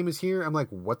that this game is here, I'm like,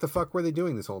 what the fuck were they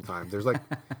doing this whole time? There's like,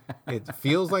 it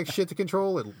feels like shit to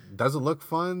control. It doesn't look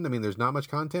fun. I mean, there's not much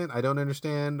content. I don't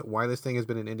understand why this thing has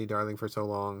been an indie darling for so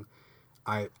long.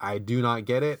 I do not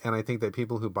get it, and I think that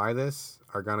people who buy this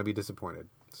are going to be disappointed.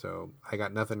 So I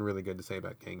got nothing really good to say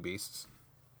about Gang Beasts.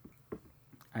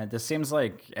 This seems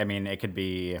like, I mean, it could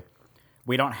be,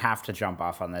 we don't have to jump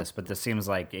off on this, but this seems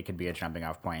like it could be a jumping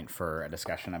off point for a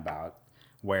discussion about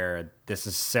where this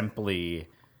is simply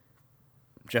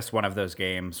just one of those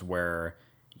games where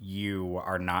you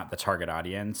are not the target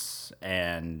audience,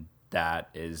 and that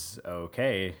is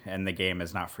okay, and the game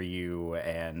is not for you,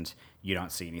 and you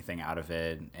don't see anything out of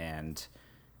it, and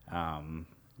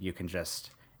you can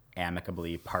just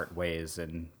amicably part ways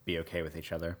and be okay with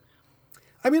each other.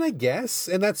 I mean, I guess,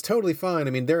 and that's totally fine.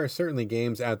 I mean, there are certainly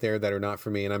games out there that are not for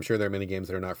me, and I'm sure there are many games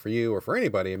that are not for you or for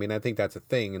anybody. I mean, I think that's a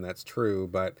thing, and that's true,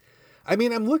 but I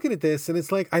mean, I'm looking at this and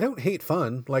it's like, I don't hate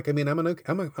fun. Like, I mean, I'm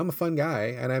a fun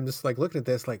guy, and I'm just like looking at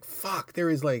this like, fuck, there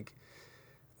is like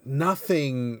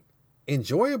nothing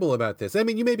enjoyable about this. I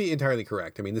mean, you may be entirely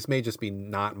correct. I mean, this may just be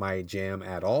not my jam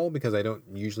at all, because I don't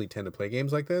usually tend to play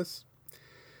games like this.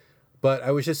 But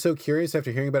I was just so curious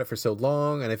after hearing about it for so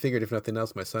long, and I figured if nothing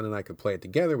else, my son and I could play it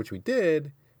together, which we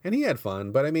did, and he had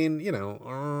fun. But I mean, he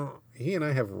and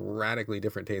I have radically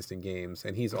different taste in games,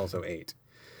 and he's also 8.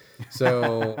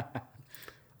 So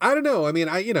I don't know. I mean,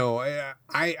 I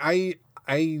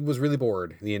was really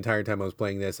bored the entire time I was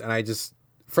playing this, and I just,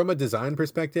 from a design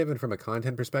perspective and from a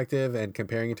content perspective and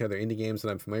comparing it to other indie games that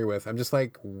I'm familiar with, I'm just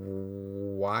like,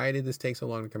 why did this take so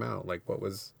long to come out? Like, what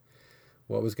was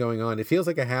going on? It feels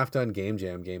like a half-done Game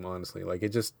Jam game, honestly. Like, it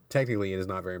just, technically, it is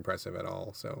not very impressive at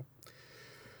all. So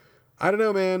I don't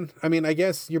know, man. I mean, I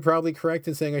guess you're probably correct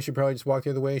in saying I should probably just walk the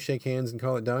other way, shake hands, and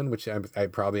call it done, which I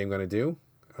probably am going to do.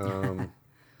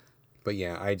 But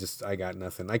yeah, I got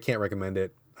nothing. I can't recommend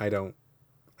it. I don't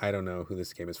know who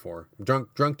this game is for.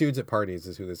 Drunk dudes at parties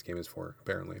is who this game is for,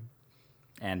 apparently.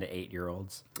 And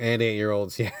 8-year-olds. And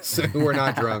 8-year-olds, yes, who are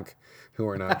not drunk. Who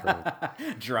are not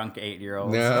drunk. Drunk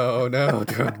 8-year-olds. No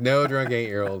drunk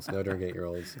 8-year-olds. No drunk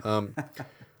 8-year-olds.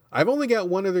 I've only got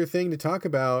one other thing to talk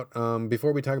about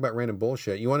before we talk about random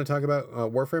bullshit. You want to talk about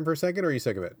Warframe for a second, or are you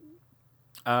sick of it?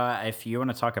 If you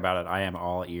want to talk about it, I am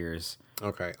all ears.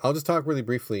 Okay. I'll just talk really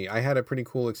briefly. I had a pretty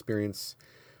cool experience.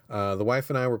 The wife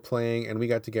and I were playing, and we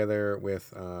got together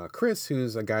with Chris,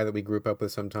 who's a guy that we group up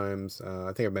with sometimes.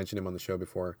 I think I've mentioned him on the show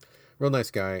before. Real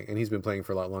nice guy, and he's been playing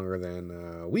for a lot longer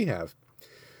than we have.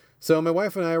 So my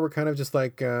wife and I were kind of just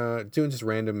like doing just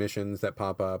random missions that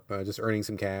pop up, just earning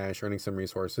some cash, earning some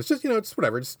resources, just, just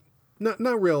whatever, just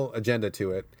not real agenda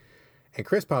to it. And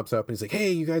Chris pops up and he's like,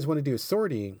 hey, you guys want to do a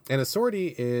sortie? And a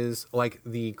sortie is like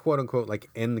the quote unquote like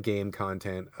end game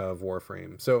content of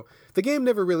Warframe. So the game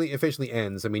never really officially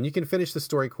ends. I mean, you can finish the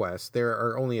story quests. There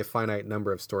are only a finite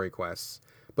number of story quests.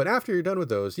 But after you're done with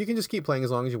those, you can just keep playing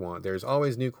as long as you want. There's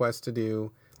always new quests to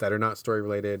do that are not story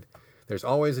related. There's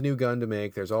always a new gun to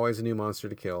make. There's always a new monster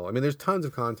to kill. I mean, there's tons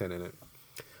of content in it.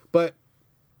 But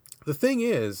the thing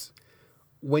is,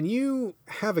 when you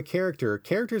have a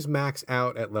characters max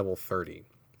out at level 30.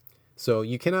 So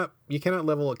you cannot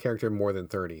level a character more than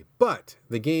 30. But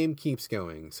the game keeps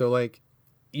going. So like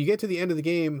you get to the end of the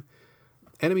game,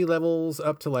 enemy levels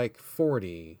up to like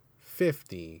 40,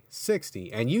 50,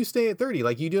 60, and you stay at 30.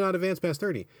 Like you do not advance past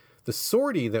 30. The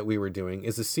sortie that we were doing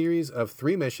is a series of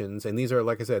 3 missions, and these are,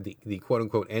 like I said, the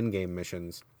quote-unquote endgame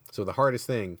missions. So the hardest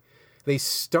thing. They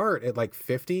start at like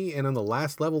 50, and on the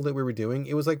last level that we were doing,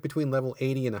 it was like between level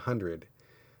 80 and 100.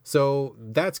 So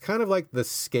that's kind of like the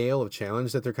scale of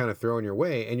challenge that they're kind of throwing your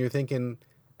way, and you're thinking,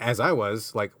 as I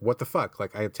was, like, what the fuck?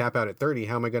 Like, I tap out at 30,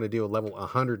 how am I going to do a level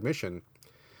 100 mission?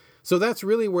 So that's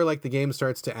really where, like, the game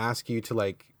starts to ask you to,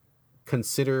 like,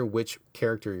 consider which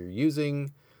character you're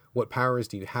using, what powers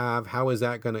do you have, how is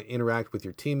that going to interact with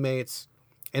your teammates,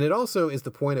 and it also is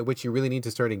the point at which you really need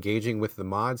to start engaging with the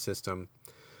mod system.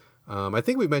 I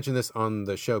think we've mentioned this on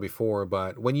the show before,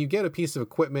 but when you get a piece of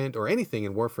equipment or anything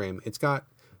in Warframe, it's got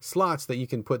slots that you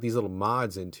can put these little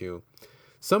mods into.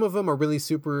 Some of them are really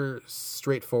super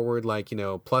straightforward, like,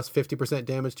 plus 50%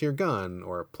 damage to your gun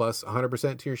or plus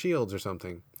 100% to your shields or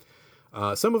something.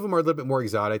 Some of them are a little bit more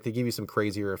exotic. They give you some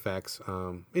crazier effects.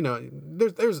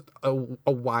 There's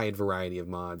a wide variety of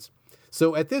mods.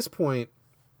 So at this point,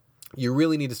 you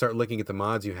really need to start looking at the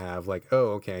mods you have. Like,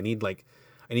 oh, okay, I need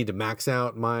to max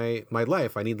out my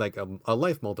life. I need like a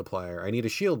life multiplier. I need a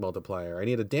shield multiplier. I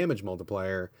need a damage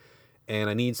multiplier. And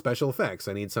I need special effects.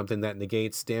 I need something that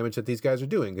negates damage that these guys are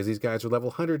doing, because these guys are level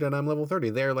 100 and I'm level 30.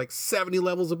 They're like 70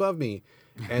 levels above me.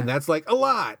 And that's like a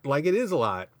lot. Like it is a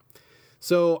lot.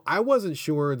 So I wasn't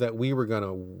sure that we were going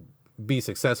to be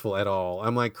successful at all.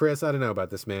 I'm like, Chris, I don't know about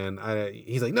this, man.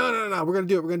 He's like, no, we're going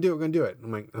to do it. We're going to do it.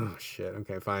 I'm like, oh shit.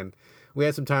 Okay, fine. We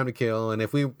had some time to kill. And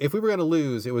if we were going to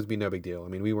lose, it would be no big deal. I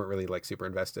mean, we weren't really like super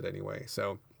invested anyway.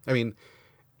 So, I mean,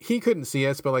 he couldn't see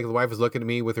us, but like the wife was looking at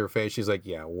me with her face. She's like,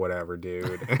 yeah, whatever,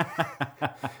 dude.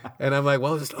 And I'm like,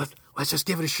 well, let's just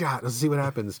give it a shot. Let's see what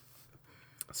happens.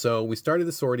 So we started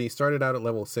the sortie, started out at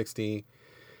level 60.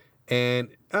 And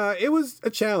it was a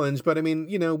challenge, but I mean,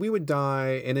 we would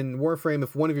die. And in Warframe,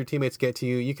 if one of your teammates get to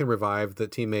you, you can revive the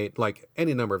teammate like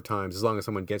any number of times, as long as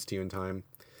someone gets to you in time.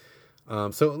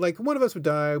 So like one of us would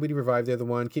die, we'd revive the other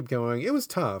one, keep going. It was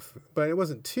tough, but it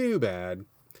wasn't too bad.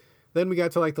 Then we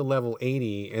got to like the level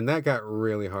 80, and that got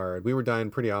really hard. We were dying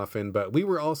pretty often, but we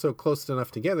were also close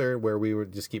enough together where we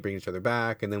would just keep bringing each other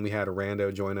back. And then we had a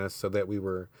rando join us so that we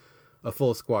were a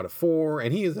full squad of 4.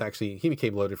 And he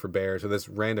became loaded for bear. So this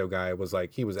rando guy was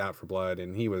like, he was out for blood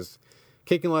and he was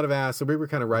kicking a lot of ass. So we were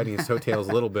kind of riding his coattails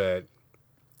a little bit,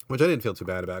 which I didn't feel too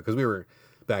bad about because we were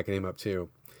backing him up too.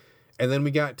 And then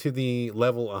we got to the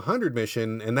level 100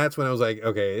 mission, and that's when I was like,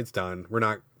 okay, it's done.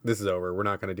 This is over. We're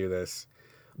not going to do this.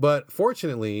 But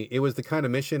fortunately, it was the kind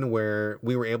of mission where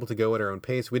we were able to go at our own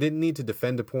pace. We didn't need to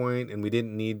defend a point, and we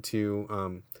didn't need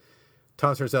to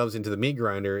toss ourselves into the meat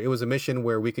grinder. It was a mission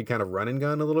where we could kind of run and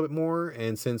gun a little bit more.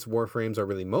 And since Warframes are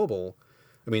really mobile,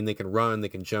 I mean, they can run, they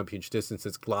can jump huge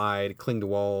distances, glide, cling to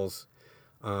walls.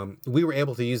 We were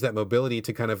able to use that mobility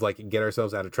to kind of like get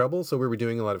ourselves out of trouble. So we were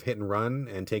doing a lot of hit and run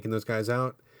and taking those guys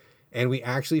out. And we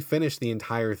actually finished the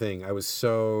entire thing. I was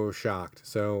so shocked.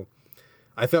 So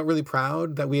I felt really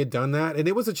proud that we had done that. And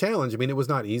it was a challenge. I mean, it was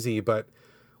not easy, but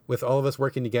with all of us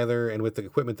working together and with the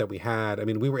equipment that we had, I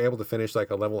mean, we were able to finish like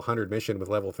a level 100 mission with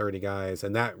level 30 guys.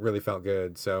 And that really felt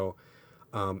good. So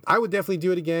I would definitely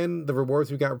do it again. The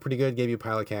rewards we got were pretty good. Gave you a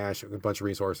pile of cash, a bunch of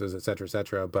resources, et cetera, et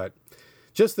cetera. But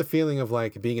just the feeling of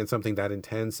like being in something that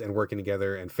intense and working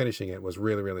together and finishing it was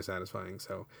really, really satisfying.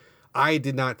 So I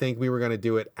did not think we were going to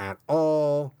do it at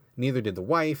all. Neither did the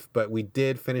wife, but we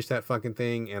did finish that fucking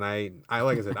thing. And I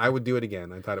like I said, I would do it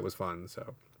again. I thought it was fun.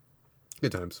 So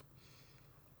good times.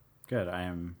 Good. I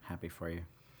am happy for you.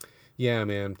 Yeah,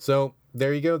 man. So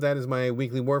there you go. That is my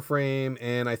weekly Warframe.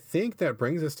 And I think that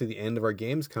brings us to the end of our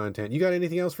games content. You got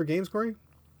anything else for games, Corey?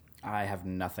 I have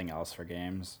nothing else for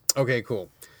games. Okay, cool.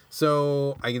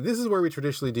 So this is where we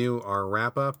traditionally do our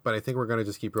wrap up, but I think we're going to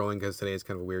just keep rolling because today is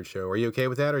kind of a weird show. Are you okay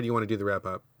with that, or do you want to do the wrap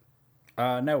up?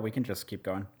 No, we can just keep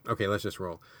going. Okay, let's just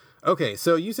roll. Okay,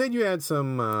 so you said you had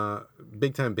some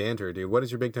big time banter, dude. What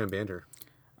is your big time banter?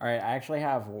 All right, I actually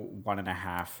have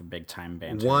 1.5 big time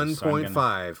banter. 1.5.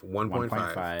 1.5.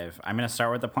 1.5. I'm going to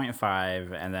start with the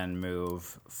 0.5 and then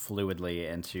move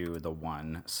fluidly into the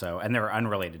 1. So, and they're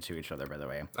unrelated to each other, by the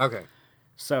way. Okay.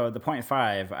 So the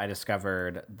 0.5, I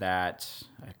discovered that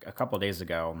a couple of days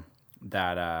ago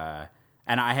that,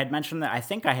 and I had mentioned that, I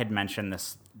think I had mentioned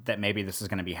this, that maybe this is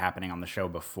going to be happening on the show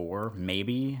before,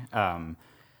 maybe.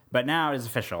 But now it is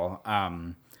official.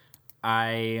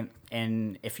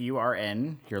 If you are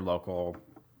in your local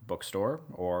bookstore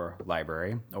or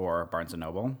library or Barnes &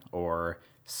 Noble or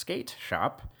skate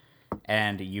shop,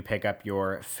 and you pick up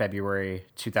your February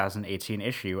 2018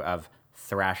 issue of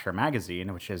Thrasher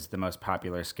magazine, which is the most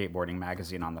popular skateboarding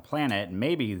magazine on the planet,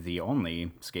 maybe the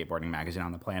only skateboarding magazine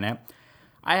on the planet,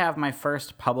 I have my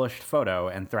first published photo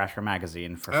in Thrasher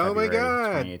magazine for February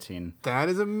 2018. That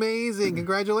is amazing.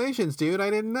 Congratulations, dude. I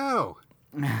didn't know.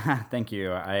 Thank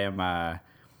you. I'm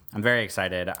very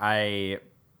excited. I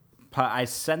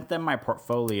sent them my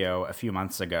portfolio a few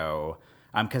months ago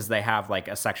because they have like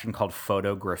a section called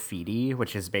photo graffiti,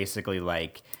 which is basically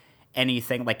like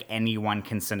anything, like anyone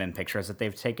can send in pictures that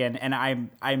they've taken. And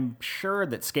I'm sure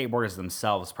that skateboarders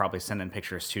themselves probably send in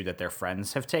pictures too that their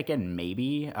friends have taken,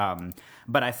 maybe.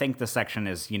 But I think the section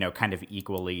is, kind of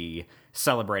equally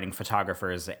celebrating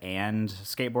photographers and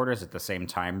skateboarders at the same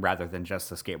time, rather than just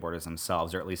the skateboarders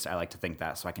themselves, or at least I like to think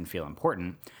that, so I can feel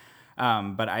important.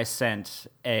 But I sent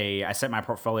my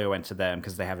portfolio into them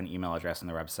because they have an email address on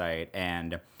their website,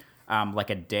 and like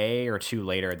a day or two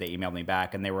later, they emailed me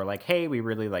back and they were like, "Hey, we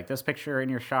really like this picture in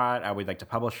your shot. We'd like to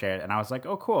publish it." And I was like,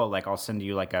 "Oh, cool! Like, I'll send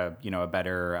you like a a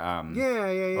better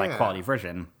like quality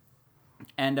version."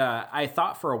 And I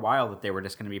thought for a while that they were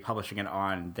just going to be publishing it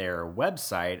on their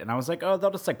website, and I was like, "Oh,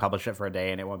 they'll just like publish it for a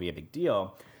day and it won't be a big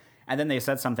deal." And then they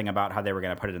said something about how they were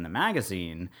going to put it in the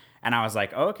magazine, and I was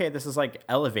like, oh, "Okay, this is like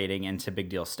elevating into big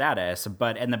deal status."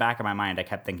 But in the back of my mind, I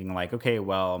kept thinking like, "Okay,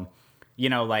 well,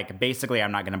 like basically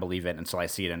I'm not going to believe it until I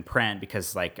see it in print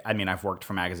because I've worked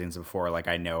for magazines before. Like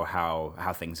I know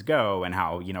how things go and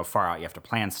how, far out you have to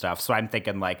plan stuff." So I'm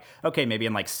thinking like, okay, maybe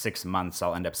in like 6 months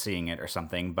I'll end up seeing it or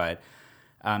something. But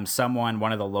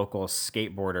one of the local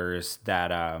skateboarders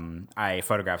that I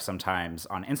photograph sometimes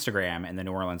on Instagram in the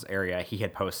New Orleans area, he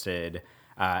had posted,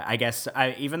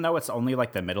 even though it's only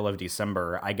like the middle of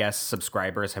December, I guess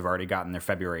subscribers have already gotten their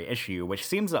February issue, which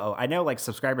seems, I know like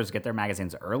subscribers get their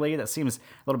magazines early. That seems a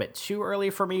little bit too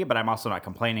early for me, but I'm also not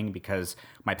complaining because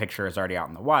my picture is already out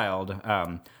in the wild.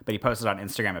 But he posted on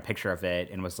Instagram a picture of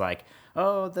it and was like,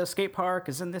 "Oh, the skate park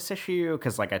is in this issue."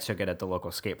 Cause like I took it at the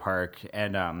local skate park.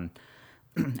 And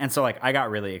so like I got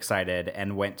really excited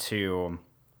and went to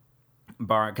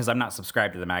because I'm not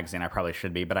subscribed to the magazine. I probably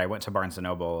should be, but I went to Barnes &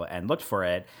 Noble and looked for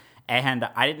it, and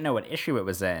I didn't know what issue it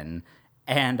was in.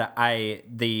 And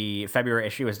the February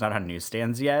issue is not on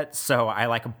newsstands yet, so I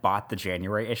like bought the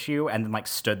January issue and then like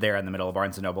stood there in the middle of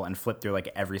Barnes & Noble and flipped through like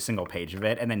every single page of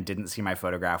it and then didn't see my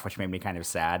photograph, which made me kind of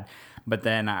sad. But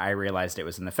then I realized it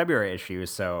was in the February issue,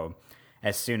 so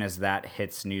as soon as that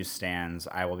hits newsstands,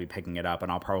 I will be picking it up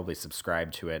and I'll probably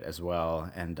subscribe to it as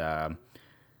well. And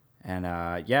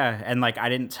like I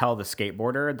didn't tell the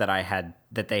skateboarder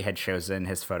that they had chosen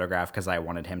his photograph because I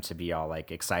wanted him to be all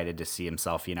like excited to see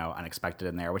himself, unexpected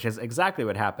in there, which is exactly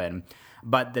what happened.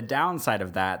 But the downside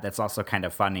of that's also kind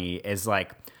of funny is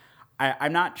like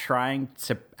I'm not trying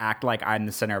to act like I'm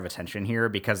the center of attention here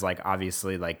because like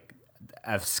obviously like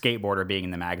a skateboarder being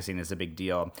in the magazine is a big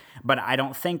deal, but I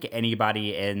don't think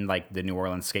anybody in like the New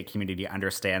Orleans skate community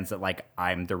understands that like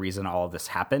I'm the reason all of this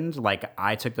happened. Like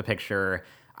I took the picture,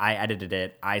 I edited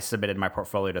it, I submitted my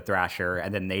portfolio to Thrasher,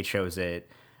 and then they chose it,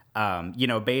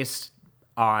 based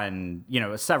on,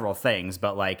 several things,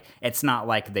 but like, it's not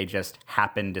like they just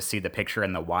happened to see the picture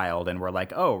in the wild and were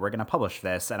like, "Oh, we're going to publish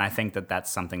this." And I think that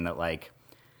that's something that like,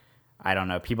 I don't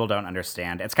know, people don't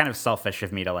understand. It's kind of selfish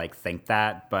of me to like think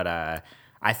that, but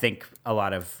I think a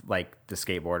lot of like the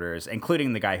skateboarders,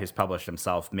 including the guy who's published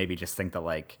himself, maybe just think that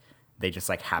like they just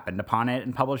like happened upon it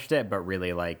and published it, but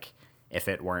really like if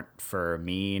it weren't for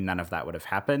me, none of that would have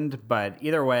happened. But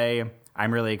either way,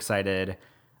 I'm really excited.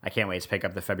 I can't wait to pick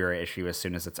up the February issue as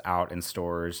soon as it's out in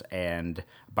stores and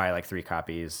buy like 3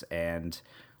 copies and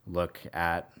look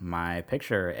at my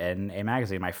picture in a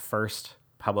magazine, my first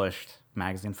published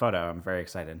magazine photo. I'm very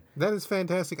excited. That is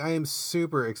fantastic. I am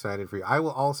super excited for you. I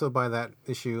will also buy that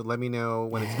issue. Let me know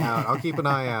when it's out. I'll keep an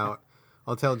eye out.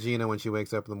 I'll tell Gina when she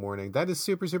wakes up in the morning. That is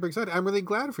super, super exciting. I'm really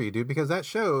glad for you, dude, because that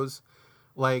shows,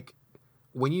 like,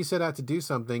 when you set out to do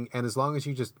something, and as long as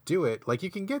you just do it, like,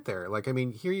 you can get there. Like, I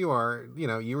mean, here you are, you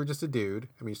know, you were just a dude.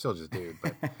 I mean, you're still just a dude,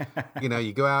 but, you know,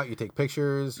 you go out, you take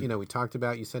pictures, you know, we talked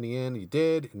about you sending in, you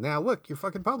did, and now look, you're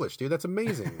fucking published, dude. That's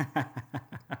amazing.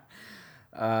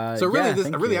 So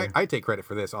really, I take credit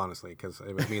for this, honestly, because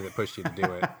it was me that pushed you to do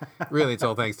it. Really, it's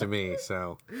all thanks to me,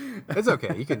 so it's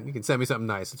okay. You can send me something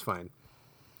nice. It's fine.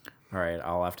 All right,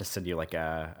 I'll have to send you like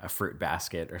a fruit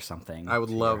basket or something. I would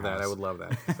love that. I would love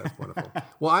that. That's wonderful.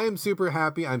 Well, I am super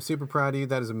happy. I'm super proud of you.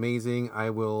 That is amazing. I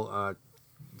will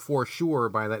for sure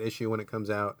buy that issue when it comes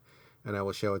out, and I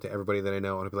will show it to everybody that I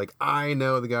know. And I'll be like, I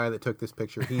know the guy that took this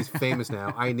picture. He's famous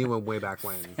now. I knew him way back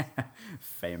when.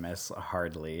 Famous,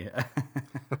 hardly.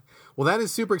 Well, that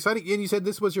is super exciting. And you said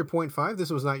this was your 0.5? This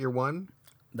was not your 1?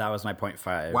 That was my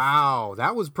 0.5. Wow,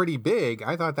 that was pretty big.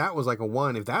 I thought that was like a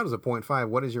 1. If that was a 0.5,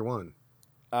 what is your 1?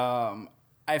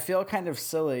 I feel kind of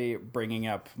silly bringing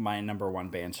up my number 1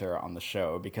 banter on the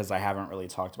show because I haven't really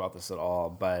talked about this at all.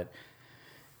 But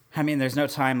I mean, there's no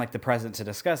time like the present to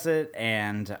discuss it,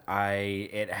 and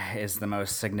it is the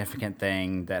most significant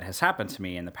thing that has happened to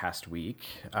me in the past week.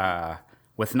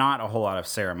 With not a whole lot of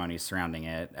ceremony surrounding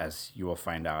it, as you will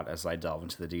find out as I delve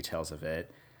into the details of it.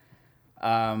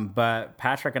 But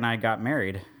Patrick and I got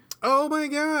married. Oh my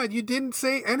God, you didn't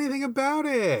say anything about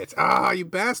it. Ah, you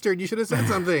bastard, you should have said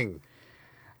something.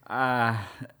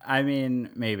 I mean,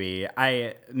 maybe.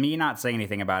 Me not saying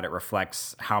anything about it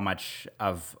reflects how much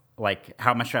of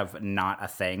not a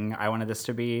thing I wanted this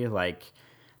to be. Like,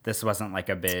 this wasn't like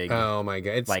a big... Oh my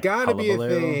God, it's like, gotta be a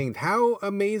hullabaloo. thing. How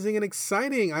amazing and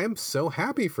exciting. I am so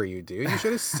happy for you, dude. You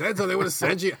should have said something. I would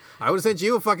have sent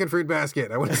you a fucking fruit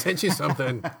basket. I would have sent you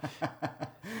something.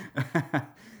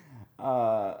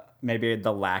 Maybe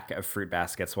the lack of fruit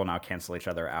baskets will now cancel each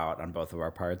other out on both of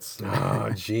our parts.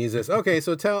 Oh, Jesus. Okay,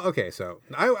 so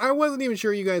I wasn't even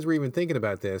sure you guys were even thinking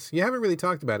about this. You haven't really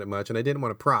talked about it much, and I didn't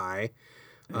want to pry.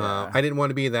 I didn't want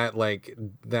to be that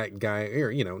guy,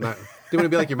 or, you know, not didn't want to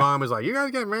be like your mom was like, you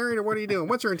guys get married, or what are you doing?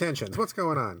 What's your intentions? What's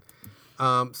going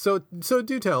on? So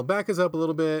do tell. Back us up a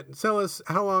little bit. Tell us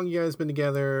how long you guys been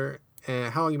together,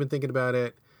 and how long you've been thinking about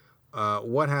it.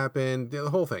 What happened? The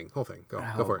whole thing. Go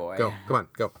for boy. it. Go. Come on.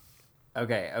 Go.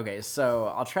 Okay. So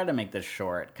I'll try to make this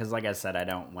short because, like I said, I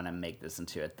don't want to make this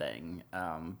into a thing.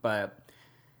 But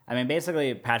I mean,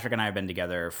 basically, Patrick and I have been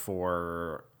together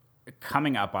for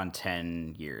coming up on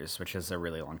 10 years, which is a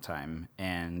really long time.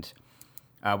 And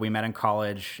we met in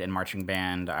college in marching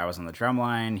band. I was on the drum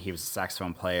line. He was a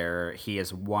saxophone player. He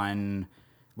is one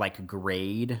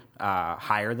grade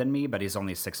higher than me, but he's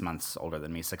only 6 months older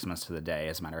than me, 6 months to the day,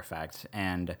 as a matter of fact.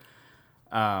 And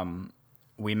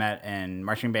we met in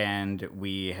marching band.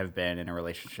 We have been in a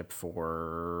relationship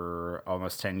for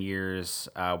almost 10 years.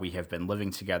 We have been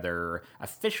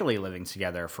officially living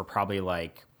together for probably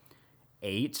like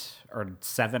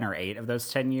 7 or 8 of those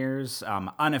 10 years.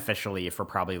 Unofficially for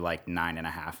probably like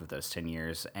 9.5 of those 10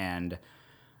 years. And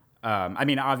I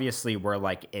mean, obviously we're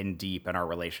like in deep in our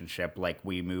relationship. Like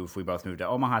we both moved to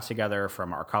Omaha together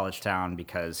from our college town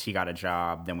because he got a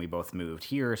job. Then we both moved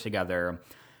here together.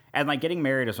 And like getting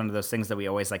married is one of those things that we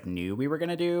always like knew we were going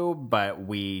to do, but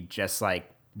we just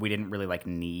we didn't really like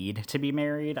need to be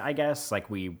married, I guess. Like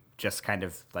we just kind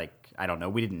of I don't know,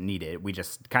 we didn't need it. We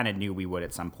just kind of knew we would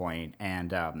at some point.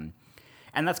 And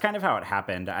that's kind of how it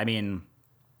happened. I mean,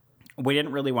 we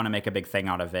didn't really want to make a big thing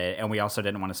out of it, and we also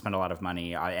didn't want to spend a lot of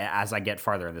money. As I get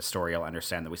farther in the story, you'll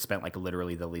understand that we spent like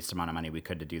literally the least amount of money we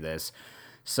could to do this.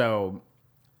 So,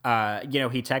 he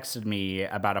texted me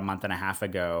about a month and a half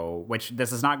ago, which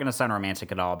this is not going to sound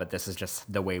romantic at all, but this is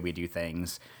just the way we do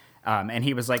things. And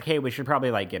he was like, hey, we should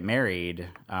probably get married.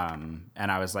 And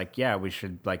I was like, yeah, we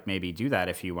should maybe do that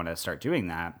if you want to start doing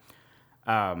that.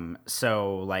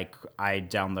 So I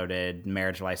downloaded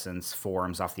marriage license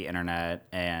forms off the internet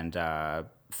and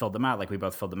filled them out. We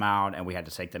both filled them out, and we had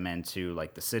to take them into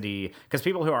the city, because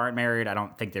people who aren't married, I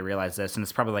don't think they realize this, and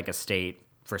it's probably a state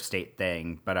for state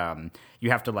thing, but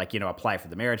you have to apply for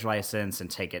the marriage license and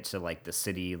take it to the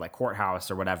city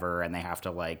courthouse or whatever, and they have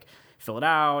to fill it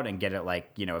out and get it like,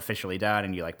 you know, officially done,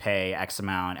 and you like pay X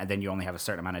amount, and then you only have a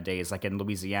certain amount of days. Like in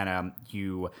Louisiana,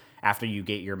 after you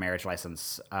get your marriage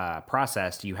license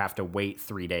processed, you have to wait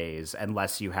 3 days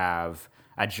unless you have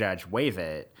a judge waive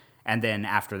it. And then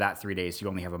after that 3 days, you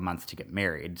only have a month to get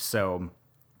married. So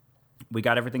we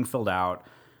got everything filled out.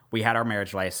 We had our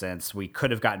marriage license. We could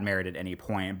have gotten married at any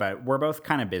point, but we're both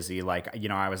kind of busy. Like, you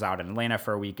know, I was out in Atlanta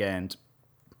for a weekend,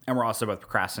 and we're also both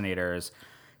procrastinators.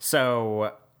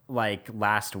 So like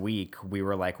last week we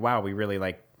were like, wow, we really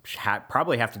like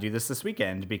probably have to do this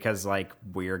weekend, because like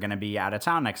we're going to be out of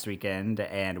town next weekend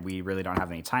and we really don't have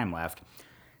any time left.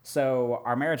 So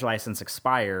our marriage license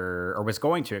was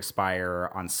going to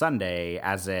expire on Sunday,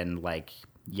 as in like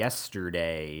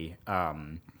yesterday,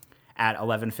 at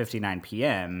 11:59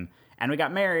 p.m. And we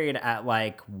got married at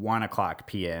like 1 o'clock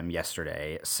p.m.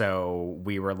 yesterday. So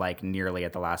we were like nearly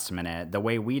at the last minute. The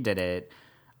way we did it,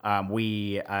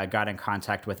 we got in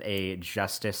contact with a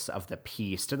justice of the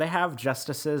peace. Do they have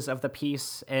justices of the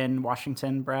peace in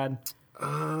Washington, Brad?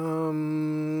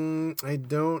 I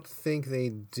don't think they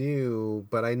do,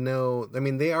 but I know, I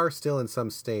mean, they are still in some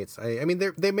states. I mean,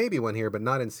 they may be one here, but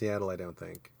not in Seattle, I don't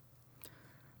think.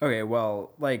 Okay,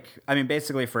 well, like, I mean,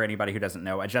 basically for anybody who doesn't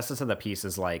know, a justice of the peace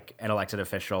is like an elected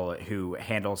official who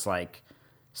handles like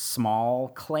small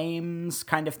claims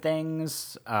kind of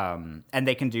things. And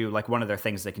they can do, like, one of their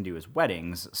things they can do is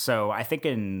weddings. So I think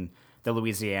in the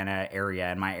Louisiana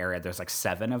area, in my area, there's like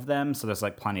 7 of them. So there's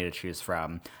like plenty to choose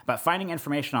from. But finding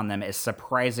information on them is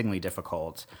surprisingly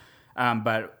difficult.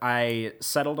 But I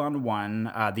settled on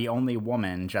one, the only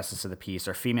woman justice of the peace,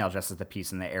 or female justice of the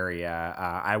peace in the area.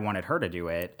 I wanted her to do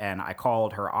it, and I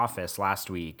called her office last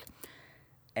week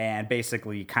and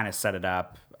basically kind of set it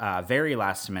up very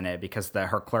last minute, because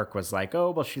her clerk was like, oh,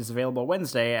 well, she's available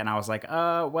Wednesday. And I was like,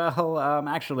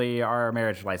 actually, our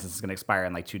marriage license is going to expire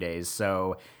in like 2 days.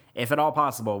 So if at all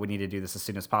possible, we need to do this as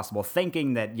soon as possible,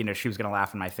 thinking that, you know, she was going to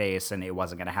laugh in my face and it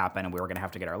wasn't going to happen and we were going to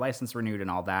have to get our license renewed and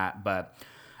all that. But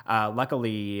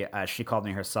luckily, she called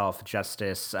me herself.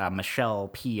 Justice Michelle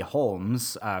P.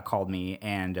 Holmes called me,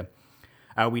 and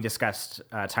we discussed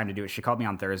time to do it. She called me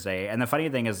on Thursday. And the funny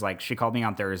thing is, like, she called me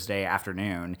on Thursday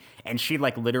afternoon, and she,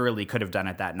 like, literally could have done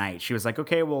it that night. She was like,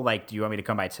 okay, well, like, do you want me to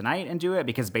come by tonight and do it?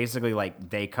 Because basically, like,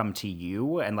 they come to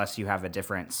you unless you have a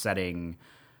different setting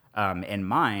in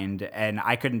mind. And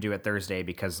I couldn't do it Thursday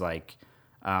because, like,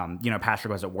 you know,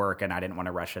 Patrick was at work and I didn't want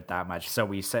to rush it that much. So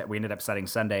we ended up setting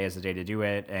Sunday as the day to do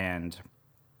it. And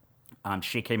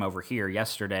she came over here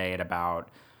yesterday at about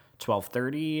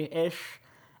 12:30-ish.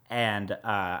 And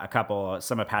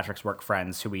some of Patrick's work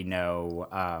friends who we know,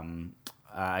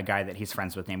 a guy that he's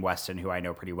friends with named Weston, who I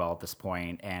know pretty well at this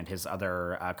point, and his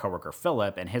other coworker,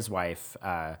 Philip, and his wife,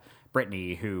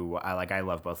 Brittany, who I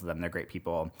love both of them. They're great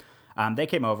people. They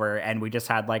came over, and we just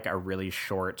had like a really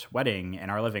short wedding in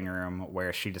our living room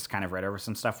where she just kind of read over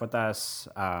some stuff with us.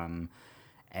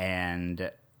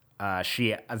 And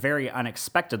she very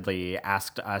unexpectedly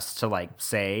asked us to like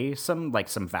say some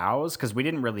vows, because we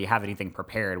didn't really have anything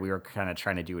prepared. We were kind of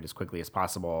trying to do it as quickly as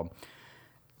possible.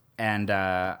 And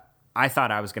I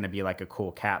thought I was going to be like a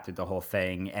cool cat through the whole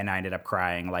thing, and I ended up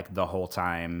crying like the whole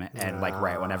time, and like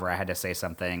right whenever I had to say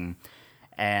something.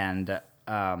 And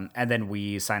then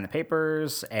we signed the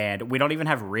papers, and we don't even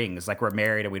have rings. Like, we're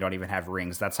married and we don't even have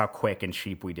rings. That's how quick and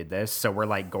cheap we did this. So we're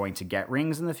like going to get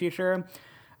rings in the future.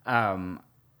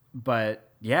 But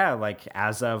yeah, like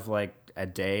as of like a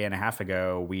day and a half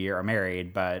ago, we are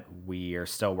married, but we are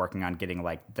still working on getting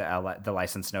like the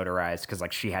license notarized, because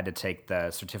like she had to take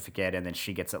the certificate and then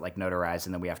she gets it like notarized,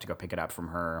 and then we have to go pick it up from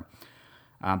her.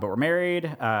 But we're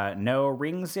married, no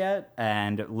rings yet,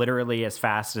 and literally as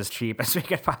fast, as cheap as we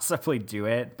could possibly do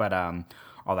it. But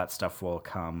all that stuff will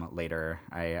come later,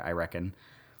 I reckon.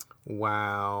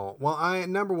 Wow. Well,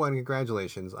 number one,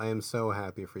 congratulations. I am so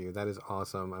happy for you. That is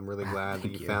awesome. I'm really glad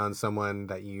that you found someone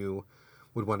that you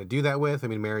would want to do that with. I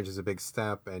mean, marriage is a big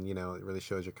step, and, you know, it really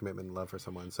shows your commitment and love for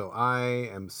someone. So I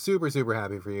am super, super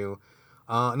happy for you.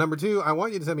 Number two, I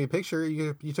want you to send me a picture.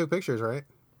 You took pictures, right?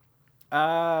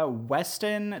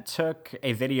 Weston took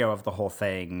a video of the whole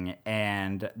thing,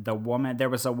 and there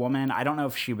was a woman, I don't know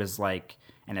if she was like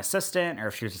an assistant or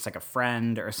if she was just like a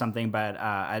friend or something, but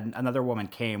another woman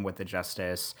came with the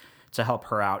justice to help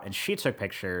her out, and she took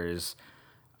pictures.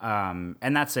 And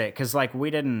that's it. 'Cause like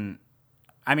literally,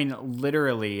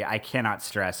 I cannot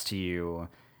stress to you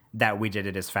that we did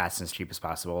it as fast and as cheap as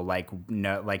possible.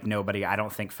 Nobody, I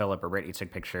don't think Philip or Brittany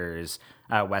took pictures.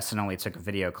 Weston only took a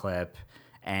video clip.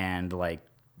 And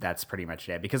that's pretty much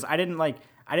it, because I didn't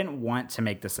want to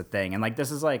make this a thing. And this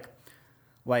is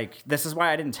like, this is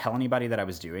why I didn't tell anybody that I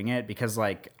was doing it, because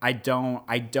like I don't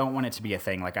want it to be a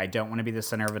thing. Like, I don't want to be the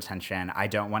center of attention. I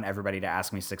don't want everybody to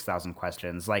ask me 6,000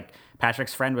 questions. Like,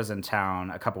 Patrick's friend was in town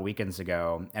a couple weekends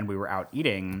ago, and we were out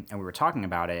eating and we were talking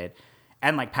about it.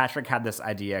 And like, Patrick had this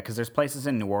idea, because there's places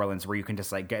in New Orleans where you can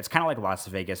just like it's kind of like Las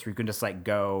Vegas, where you can just like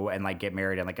go and like get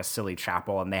married in like a silly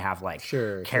chapel, and they have like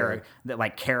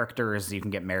like characters you can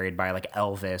get married by, like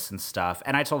Elvis and stuff.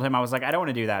 And I told him, I was like, I don't want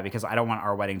to do that because I don't want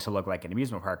our wedding to look like an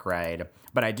amusement park ride,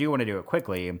 but I do want to do it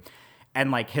quickly. And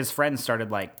like, his friends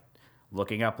started like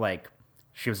looking up, like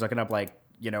she was looking up like,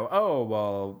 you know, oh,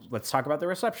 well, let's talk about the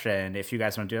reception if you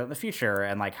guys want to do it in the future.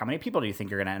 And like, how many people do you think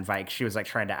you're going to invite? She was like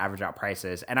trying to average out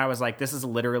prices. And I was like, this is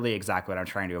literally exactly what I'm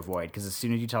trying to avoid. Because as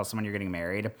soon as you tell someone you're getting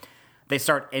married, they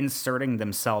start inserting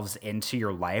themselves into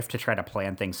your life to try to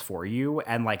plan things for you.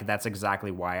 And like, that's exactly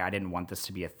why I didn't want this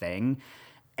to be a thing.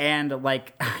 And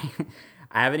like,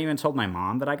 I haven't even told my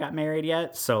mom that I got married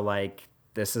yet. So like,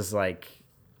 this is like,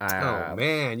 oh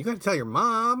man, you got to tell your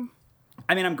mom.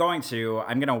 I mean, I'm going to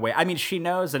wait. I mean, she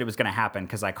knows that it was going to happen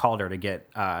because I called her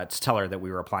to tell her that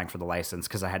we were applying for the license,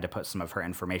 because I had to put some of her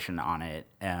information on it.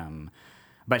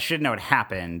 But she didn't know it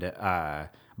happened.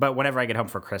 But whenever I get home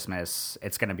for Christmas,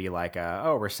 it's going to be like,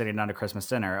 oh, we're sitting down to Christmas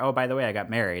dinner. Oh, by the way, I got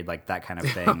married, like that kind of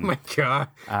thing. Oh my God.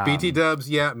 BT dubs,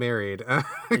 yeah, married.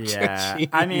 Yeah.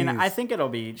 I mean, I think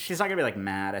she's not going to be like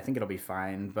mad. I think it'll be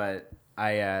fine. But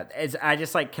I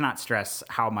just like cannot stress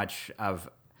how much of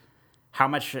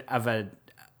a,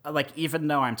 like, even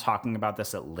though I'm talking about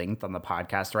this at length on the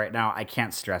podcast right now, I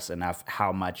can't stress enough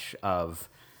how much of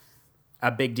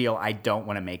a big deal I don't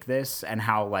want to make this, and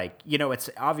how, like, you know, it's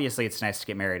obviously it's nice to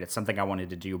get married. It's something I wanted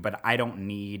to do, but I don't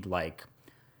need like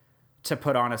to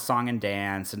put on a song and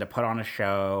dance and to put on a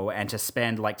show and to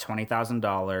spend like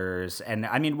 $20,000. And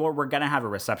I mean, we're going to have a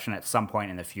reception at some point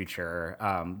in the future,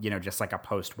 you know, just like a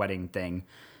post-wedding thing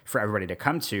for everybody to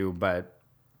come to. But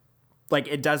like,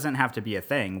 it doesn't have to be a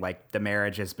thing. Like, the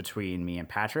marriage is between me and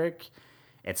Patrick.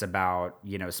 It's about,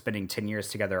 you know, spending 10 years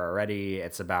together already.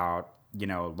 It's about, you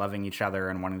know, loving each other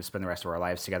and wanting to spend the rest of our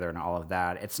lives together and all of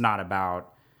that. It's not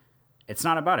about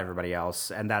everybody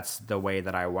else. And that's the way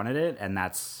that I wanted it. And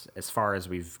that's, as far as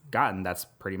we've gotten, that's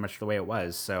pretty much the way it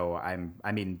was. So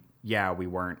I mean, yeah, we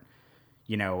weren't,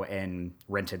 you know, in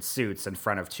rented suits in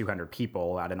front of 200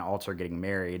 people at an altar getting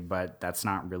married, but that's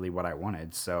not really what I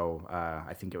wanted. So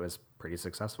I think it was pretty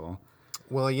successful.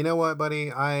 Well, you know what,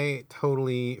 buddy? I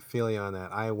totally feel you on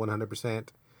that. I 100%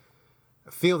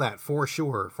 feel that for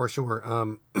sure.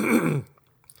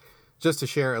 Just to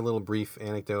share a little brief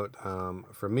anecdote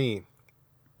from me.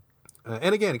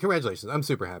 And again, congratulations. I'm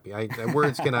super happy.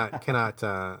 Words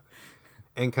cannot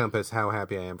encompass how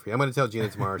happy I am for you. I'm going to tell Gina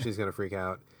tomorrow. She's going to freak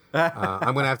out.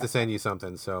 I'm going to have to send you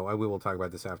something. So we will talk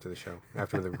about this after the show,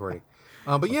 after the recording.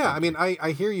 But yeah, I mean,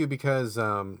 I hear you, because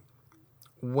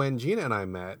when Gina and I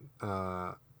met,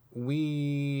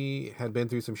 we had been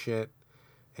through some shit,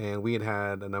 and we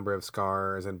had a number of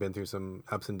scars and been through some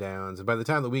ups and downs. And by the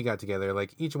time that we got together,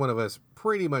 like, each one of us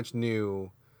pretty much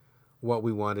knew what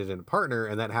we wanted in a partner,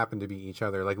 and that happened to be each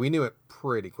other. Like, we knew it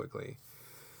pretty quickly.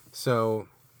 So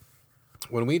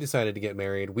when we decided to get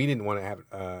married, we didn't want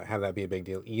to have that be a big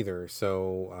deal either.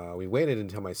 So we waited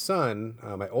until my son,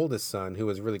 my oldest son, who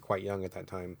was really quite young at that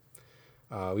time,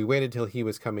 we waited till he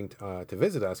was coming to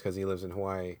visit us, because he lives in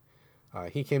Hawaii.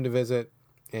 He came to visit,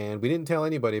 and we didn't tell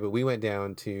anybody, but we went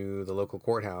down to the local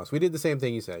courthouse. We did the same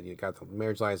thing you said. You got the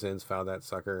marriage license, filed that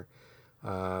sucker,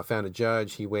 found a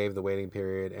judge, he waived the waiting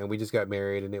period, and we just got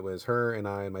married, and it was her and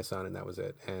I and my son, and that was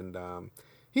it. And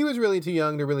he was really too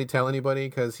young to really tell anybody,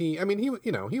 because he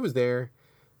was there,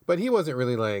 but he wasn't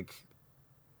really like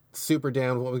super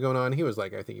down with what was going on. He was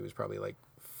like, I think he was probably like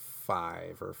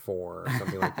 5 or 4 or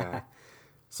something like that.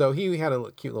 So he had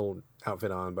a cute little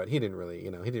outfit on, but he didn't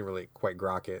really quite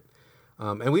grok it.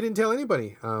 And we didn't tell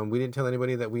anybody. We didn't tell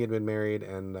anybody that we had been married.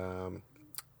 And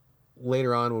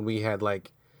later on, when we had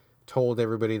like told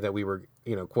everybody that we were,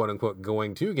 you know, quote unquote,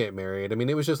 going to get married, I mean,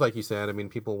 it was just like you said. I mean,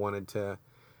 people wanted to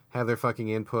have their fucking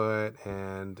input,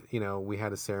 and, you know, we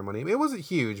had a ceremony. It wasn't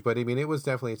huge, but I mean, it was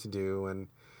definitely to do, and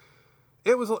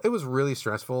it was really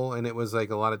stressful, and it was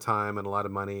like a lot of time and a lot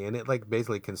of money, and it like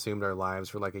basically consumed our lives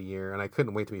for like a year, and I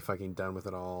couldn't wait to be fucking done with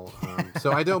it all.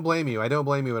 So I don't blame you. I don't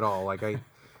blame you at all. Like, it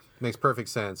makes perfect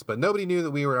sense. But nobody knew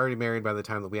that we were already married by the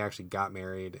time that we actually got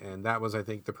married, and that was, I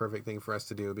think, the perfect thing for us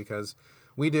to do, because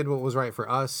we did what was right for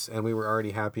us, and we were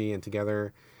already happy and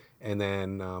together. And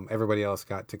then everybody else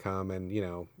got to come and, you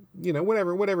know,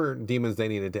 whatever demons they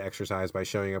needed to exercise by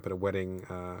showing up at a wedding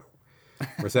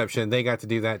reception, they got to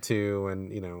do that too.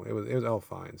 And, you know, it was all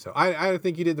fine. So I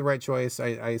think you did the right choice.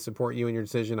 I support you in your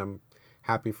decision. I'm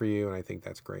happy for you, and I think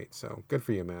that's great. So good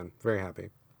for you, man. Very happy.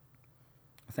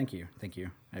 Thank you.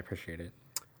 I appreciate it.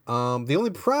 The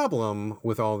only problem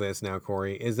with all this now,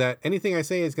 Corey, is that anything I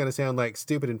say is going to sound like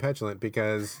stupid and petulant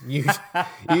because you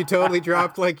totally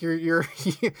dropped like your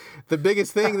the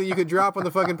biggest thing that you could drop on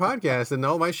the fucking podcast, and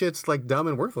all my shit's like dumb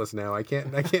and worthless now. I can't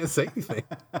say anything.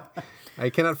 I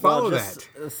cannot follow that.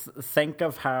 Think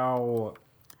of how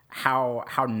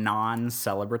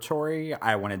non-celebratory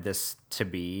I wanted this to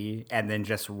be, and then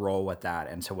just roll with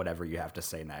that into whatever you have to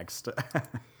say next.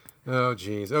 Oh,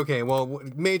 geez. Okay, well,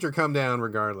 major come down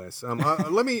regardless.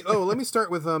 Let me start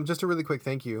with just a really quick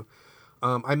thank you.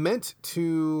 I meant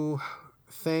to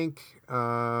thank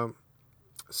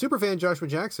superfan Joshua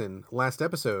Jackson last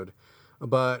episode,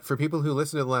 but for people who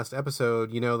listened to the last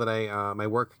episode, you know that my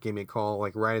work gave me a call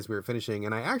like right as we were finishing,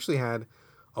 and I actually had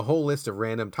a whole list of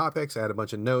random topics. I had a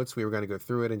bunch of notes. We were going to go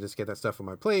through it and just get that stuff on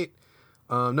my plate.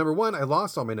 Number one, I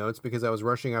lost all my notes because I was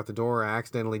rushing out the door. I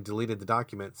accidentally deleted the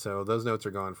document, so those notes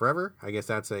are gone forever. I guess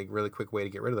that's a really quick way to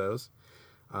get rid of those.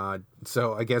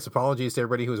 So I guess apologies to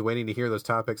everybody who was waiting to hear those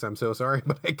topics. I'm so sorry,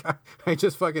 but I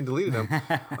just fucking deleted them.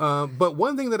 But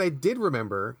one thing that I did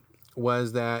remember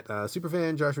was that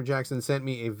superfan Joshua Jackson sent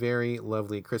me a very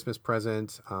lovely Christmas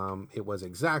present. It was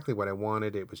exactly what I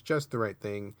wanted. It was just the right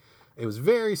thing. It was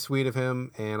very sweet of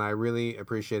him, and I really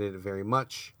appreciated it very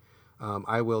much.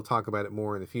 I will talk about it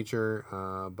more in the future,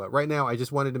 but right now I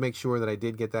just wanted to make sure that I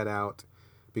did get that out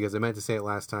because I meant to say it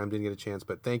last time, didn't get a chance,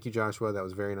 but thank you, Joshua. That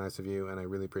was very nice of you, and I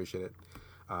really appreciate it.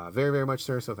 Very, very much,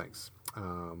 sir, so thanks.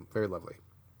 Very lovely.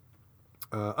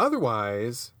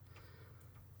 Otherwise,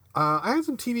 I had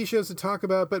some TV shows to talk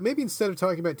about, but maybe instead of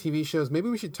talking about TV shows, maybe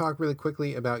we should talk really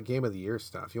quickly about Game of the Year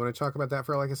stuff. You want to talk about that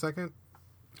for like a second?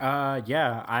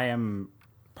 Yeah, I am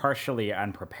partially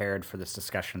unprepared for this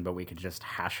discussion, but we could just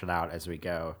hash it out as we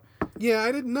go. Yeah,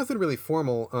 I did nothing really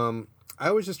formal.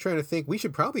 I was just trying to think we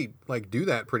should probably like do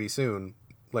that pretty soon,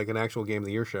 like an actual Game of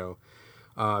the Year show,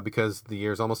 because the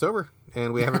year's almost over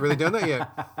and we haven't really done that yet.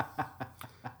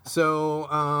 So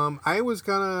I was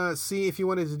gonna see if you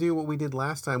wanted to do what we did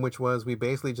last time, which was we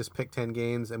basically just picked 10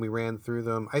 games and we ran through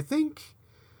them. I think,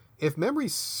 if memory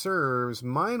serves,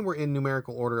 mine were in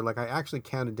numerical order. Like I actually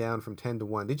counted down from 10 to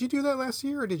 1. Did you do that last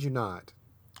year or did you not?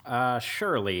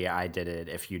 Surely I did it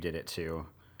if you did it too.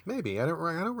 Maybe. I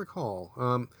don't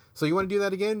recall. So you want to do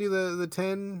that again? Do the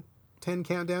 10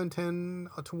 countdown, 10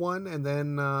 to 1, and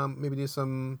then maybe do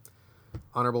some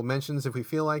honorable mentions if we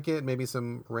feel like it. Maybe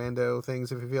some rando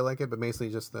things if we feel like it, but basically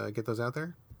just get those out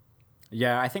there.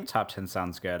 Yeah, I think top 10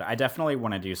 sounds good. I definitely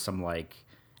want to do some like...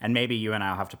 And maybe you and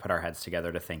I will have to put our heads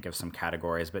together to think of some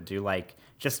categories, but do like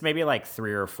just maybe like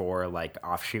 3 or 4 like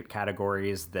offshoot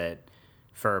categories that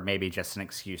for maybe just an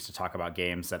excuse to talk about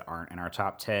games that aren't in our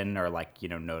top 10 or like, you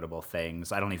know, notable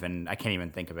things. I can't even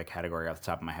think of a category off the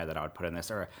top of my head that I would put in this,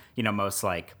 or, you know, most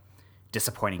like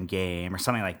disappointing game or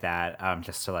something like that,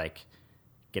 just to like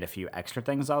get a few extra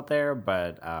things out there.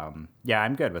 But yeah,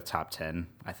 I'm good with top 10,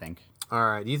 I think. All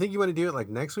right. Do you think you want to do it like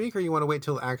next week or you want to wait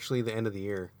till actually the end of the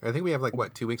year? I think we have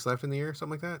like, 2 weeks left in the year,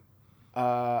 something like that?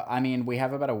 I mean, we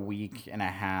have about a week and a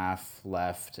half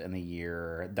left in the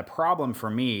year. The problem for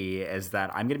me is that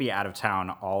I'm going to be out of town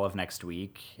all of next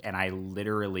week. And I'm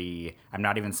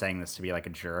not even saying this to be like a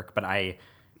jerk, but I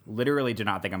literally do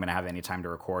not think I'm going to have any time to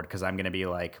record because I'm going to be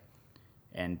like,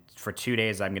 and for 2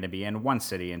 days, I'm going to be in one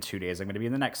city, and 2 days, I'm going to be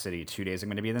in the next city. 2 days, I'm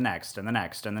going to be in the next, and the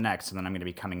next, and the next, and then I'm going to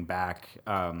be coming back.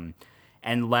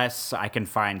 Unless I can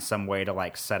find some way to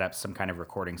like set up some kind of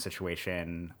recording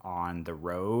situation on the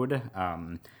road.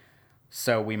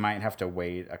 So we might have to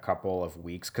wait a couple of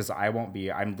weeks because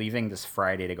I'm leaving this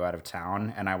Friday to go out of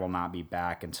town and I will not be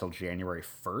back until January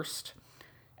 1st.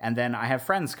 And then I have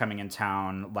friends coming in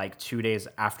town like 2 days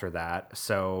after that.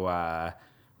 So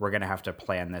we're going to have to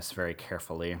plan this very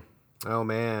carefully. Oh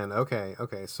man. Okay.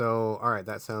 So, all right.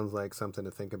 That sounds like something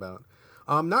to think about.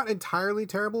 Not entirely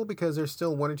terrible because there's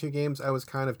still 1 or 2 games I was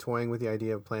kind of toying with the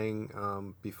idea of playing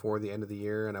before the end of the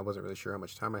year, and I wasn't really sure how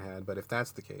much time I had. But if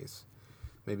that's the case,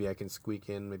 maybe I can squeak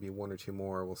in maybe 1 or 2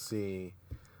 more. We'll see.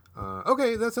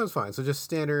 Okay, that sounds fine. So just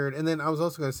standard. And then I was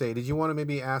also going to say, did you want to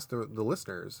maybe ask the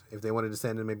listeners if they wanted to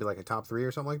send in maybe like a top 3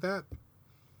 or something like that?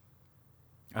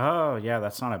 Oh, yeah,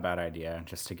 that's not a bad idea,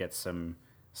 just to get some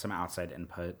outside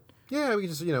input. Yeah, we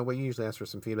just, we usually ask for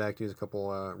some feedback, use a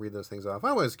couple, read those things off.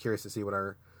 I'm always curious to see what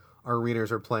our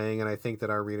readers are playing, and I think that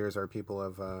our readers are people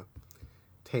of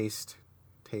taste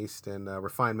and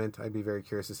refinement. I'd be very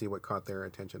curious to see what caught their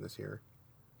attention this year.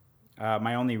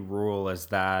 My only rule is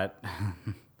that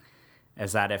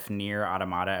is that if Nier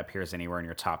Automata appears anywhere in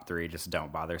your top 3, just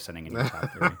don't bother sending in your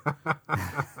top 3.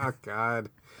 Oh, God.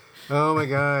 Oh, my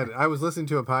God. I was listening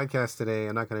to a podcast today.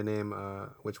 I'm not going to name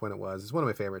which one it was. It's one of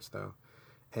my favorites, though.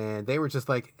 And they were just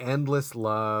like endless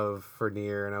love for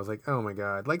Nier. And I was like, oh, my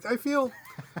God. Like, I feel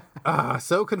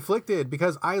so conflicted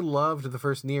because I loved the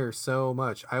first Nier so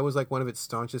much. I was like one of its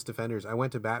staunchest defenders. I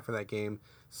went to bat for that game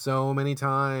so many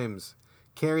times.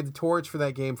 Carried the torch for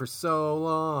that game for so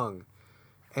long.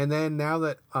 And then now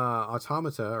that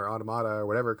Automata or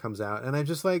whatever comes out, and I'm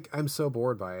just like, I'm so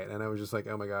bored by it. And I was just like,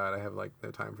 oh my God, I have like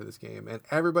no time for this game. And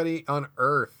everybody on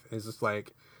earth is just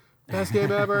like, best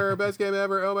game ever, best game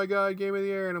ever. Oh my God, game of the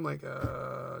year. And I'm like,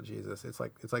 oh Jesus. It's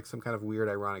like some kind of weird,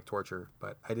 ironic torture,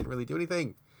 but I didn't really do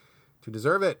anything to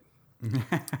deserve it.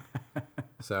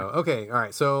 So, okay. All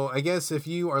right. So I guess if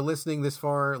you are listening this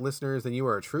far, listeners, then you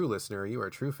are a true listener. You are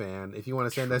a true fan. If you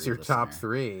want to send us your top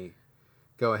 3,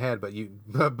 go ahead, but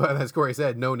as Corey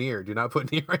said, no Nier. Do not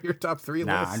put Nier on your top 3 list.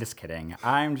 No,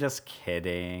 I'm just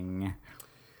kidding.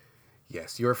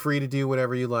 Yes, you're free to do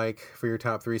whatever you like for your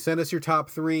top 3. Send us your top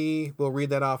 3. We'll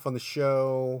read that off on the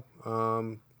show.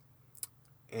 And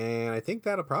I think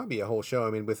that'll probably be a whole show. I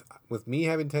mean, with me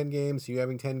having 10 games, you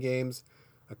having 10 games,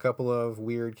 a couple of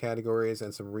weird categories,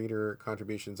 and some reader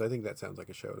contributions, I think that sounds like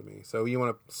a show to me. So you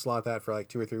want to slot that for like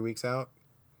 2 or 3 weeks out?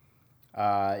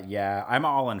 Yeah, I'm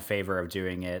all in favor of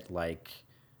doing it like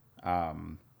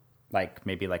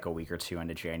maybe like a week or 2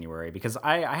 into January, because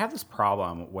I have this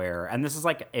problem where, and this is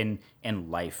like in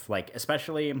life, like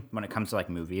especially when it comes to like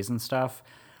movies and stuff,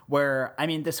 where, I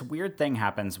mean, this weird thing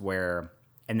happens where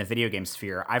in the video game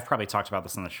sphere, I've probably talked about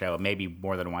this on the show maybe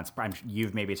more than once,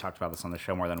 you've maybe talked about this on the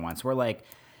show more than once, where like,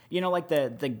 you know, like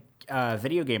the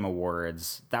video game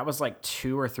awards, that was like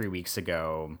 2 or 3 weeks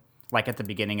ago, like at the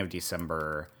beginning of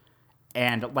December.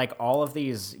 And like all of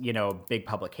these, you know, big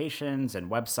publications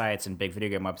and websites and big video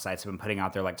game websites have been putting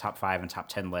out their like top 5 and top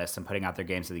 10 lists and putting out their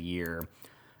games of the year,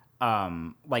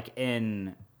 like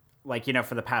in like, you know,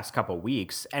 for the past couple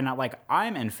weeks. And like,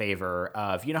 I'm in favor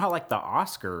of, you know, how like the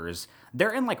Oscars,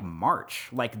 they're in like March,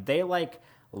 like they like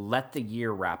let the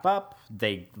year wrap up.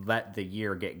 They let the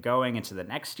year get going into the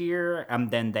next year.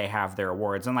 And then they have their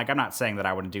awards. And like, I'm not saying that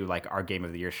I wouldn't do like our game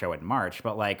of the year show in March,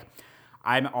 but like,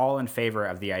 I'm all in favor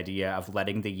of the idea of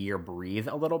letting the year breathe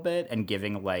a little bit and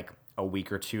giving like a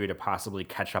week or 2 to possibly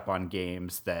catch up on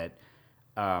games that,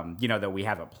 you know, that we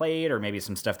haven't played, or maybe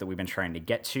some stuff that we've been trying to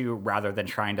get to, rather than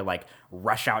trying to like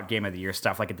rush out game of the year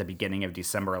stuff like at the beginning of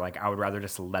December. Like I would rather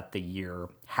just let the year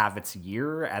have its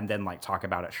year and then like talk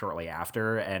about it shortly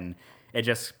after. And it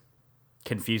just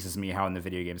confuses me how in the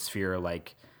video game sphere,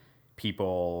 like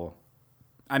people,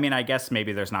 I mean, I guess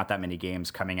maybe there's not that many games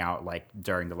coming out like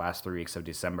during the last 3 weeks of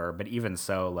December, but even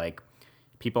so, like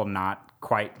people not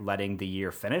quite letting the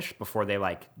year finish before they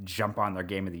like jump on their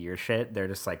game of the year shit. They're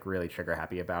just like really trigger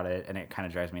happy about it, and it kind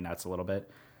of drives me nuts a little bit.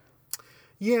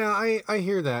 Yeah, I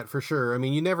hear that for sure. I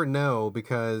mean, you never know,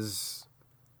 because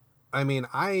I mean,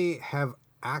 I have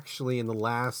actually in the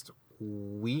last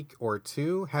week or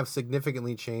 2 have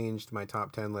significantly changed my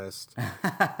top 10 list.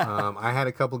 I had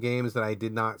a couple games that I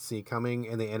did not see coming,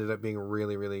 and they ended up being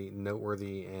really, really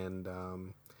noteworthy and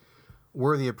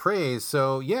worthy of praise.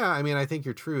 So yeah, I mean, I think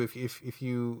you're true. If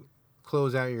you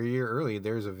close out your year early,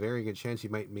 there's a very good chance you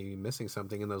might be missing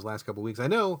something in those last couple weeks. I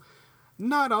know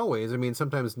not always. I mean,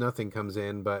 sometimes nothing comes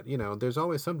in, but you know, there's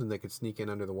always something that could sneak in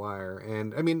under the wire.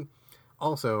 And I mean,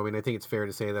 also, I mean, I think it's fair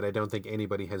to say that I don't think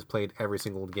anybody has played every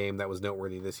single game that was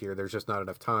noteworthy this year. There's just not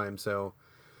enough time. So,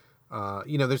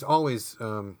 you know, there's always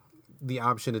the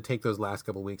option to take those last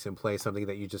couple weeks and play something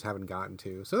that you just haven't gotten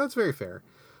to. So that's very fair.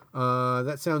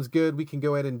 That sounds good. We can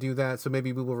go ahead and do that. So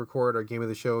maybe we will record our game of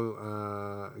the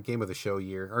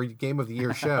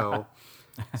year show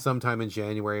sometime in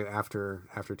January after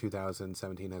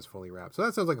 2017 has fully wrapped. So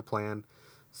that sounds like a plan.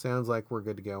 Sounds like we're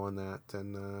good to go on that.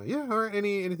 And yeah, all right.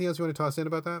 Anything else you want to toss in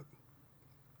about that?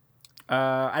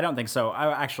 I don't think so.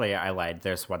 I lied.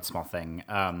 There's one small thing.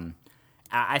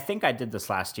 I think I did this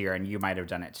last year, and you might have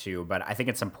done it too, but I think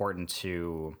it's important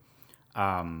to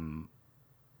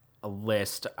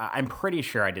list. I'm pretty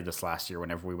sure I did this last year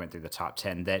whenever we went through the top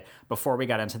 10, that before we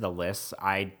got into the lists,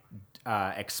 I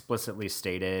explicitly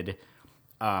stated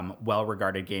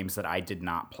well-regarded games that I did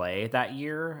not play that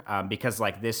year, because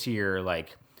like this year,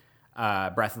 like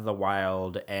Breath of the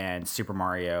Wild and Super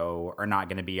Mario are not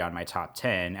going to be on my top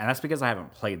 10, and that's because I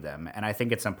haven't played them. And I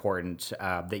think it's important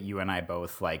that you and I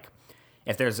both, like,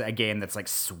 if there's a game that's like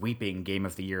sweeping game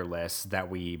of the year lists,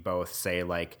 that we both say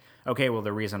like, okay, well,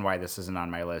 the reason why this isn't on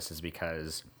my list is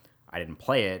because I didn't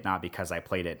play it, not because I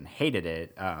played it and hated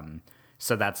it.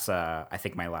 So that's, I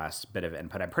think, my last bit of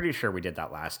input. I'm pretty sure we did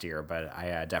that last year, but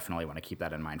I definitely want to keep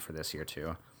that in mind for this year,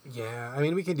 too. Yeah, I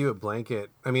mean, we can do a blanket.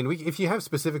 I mean, if you have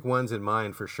specific ones in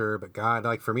mind, for sure. But God,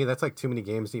 like for me, that's like too many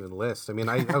games to even list. I mean,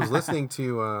 I was listening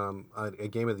to a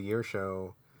Game of the Year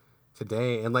show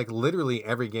today, and like literally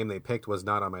every game they picked was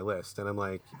not on my list. And I'm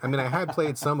like, I mean, I had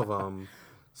played some of them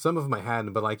I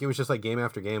hadn't, but like it was just like game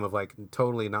after game of like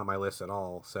totally not my list at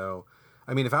all. So,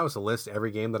 I mean, if I was to list every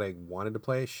game that I wanted to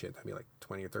play, shit, that'd be like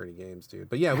 20 or 30 games, dude.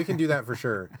 But yeah, we can do that for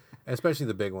sure, especially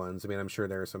the big ones. I mean, I'm sure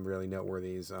there are some really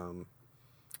noteworthies.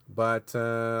 But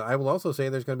I will also say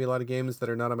there's going to be a lot of games that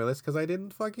are not on my list because I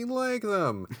didn't fucking like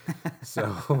them.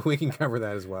 So we can cover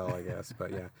that as well, I guess.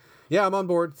 But yeah. Yeah, I'm on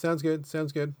board. Sounds good.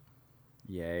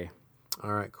 Yay.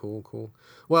 All right, cool.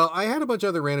 Well, I had a bunch of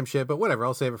other random shit, but whatever.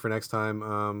 I'll save it for next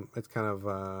time. It's kind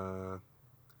of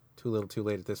too little too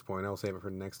late at this point. I'll save it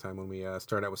for next time when we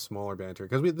start out with smaller banter.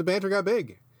 Because the banter got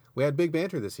big. We had big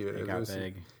banter this year. It got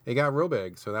big. It got real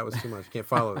big, so that was too much. Can't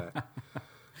follow that.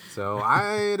 So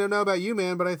I don't know about you,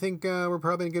 man, but I think we're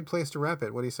probably in a good place to wrap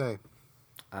it. What do you say?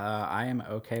 I am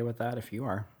okay with that if you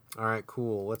are. All right,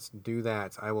 cool. Let's do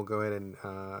that. I will go ahead and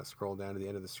scroll down to the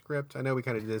end of the script. I know we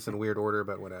kind of did this in weird order,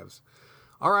 but whatevs.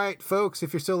 All right, folks,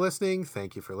 if you're still listening,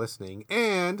 thank you for listening.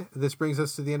 And this brings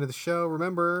us to the end of the show.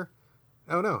 Remember,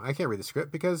 oh no, I can't read the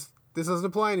script because this doesn't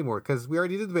apply anymore because we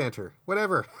already did the banter.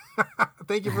 Whatever.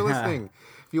 Thank you for listening.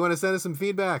 If you want to send us some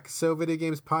feedback,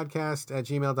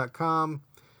 sovideogamespodcast@gmail.com.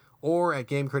 or at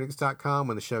gamecritics.com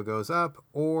when the show goes up,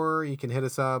 or you can hit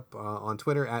us up on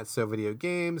Twitter at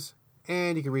SoVideoGames,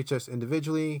 and you can reach us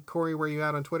individually. Corey, where are you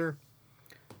at on Twitter?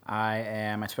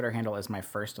 My Twitter handle is my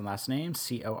first and last name,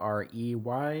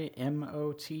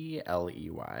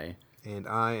 CoreymOtley. And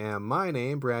I am my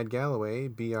name, Brad Galloway,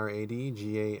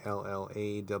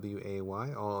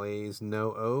 BradGallaway, all A's,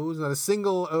 no O's, not a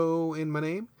single O in my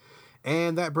name.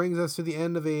 And that brings us to the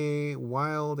end of a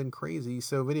wild and crazy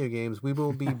So Video Games. We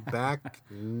will be back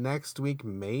next week,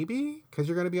 maybe, because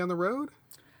you're going to be on the road.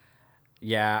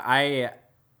 Yeah, I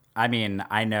mean,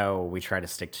 I know we try to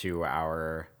stick to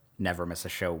our never miss a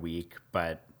show week,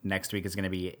 but next week is going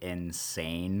to be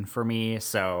insane for me,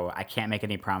 so I can't make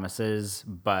any promises,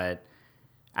 but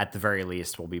at the very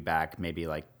least, we'll be back maybe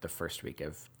like the first week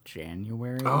of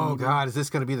January. Oh, God, is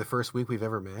this going to be the first week we've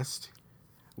ever missed?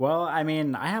 Well, I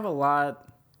mean, I have a lot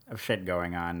of shit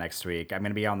going on next week. I'm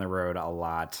going to be on the road a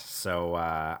lot, so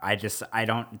I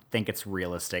don't think it's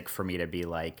realistic for me to be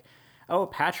like, oh,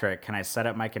 Patrick, can I set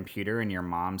up my computer in your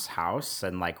mom's house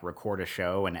and like record a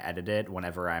show and edit it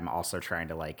whenever I'm also trying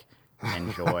to like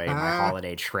enjoy my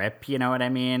holiday trip? You know what I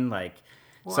mean? Like,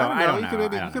 well, so I don't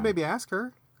know. You could maybe ask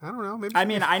her. I don't know. Maybe. I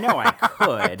mean, I know I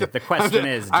could. The question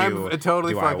is, I'm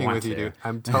totally fucking with you, to? dude.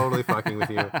 I'm totally fucking with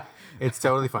you. It's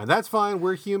totally fine. That's fine.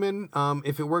 We're human.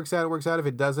 If it works out, it works out. If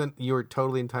it doesn't, you're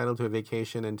totally entitled to a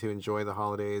vacation and to enjoy the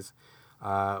holidays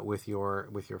with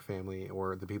your family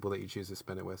or the people that you choose to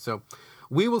spend it with. So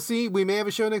we will see. We may have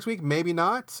a show next week, maybe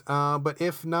not. But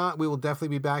if not, we will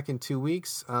definitely be back in 2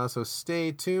 weeks. So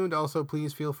stay tuned. Also,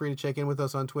 please feel free to check in with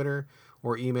us on Twitter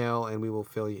or email, and we will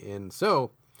fill you in.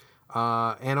 So.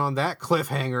 And on that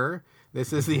cliffhanger,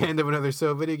 this is the end of another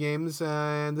So Video Games,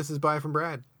 and this is bye from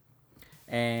Brad.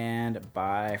 And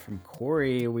bye from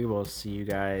Corey. We will see you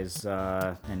guys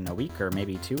in a week or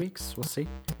maybe 2 weeks. We'll see.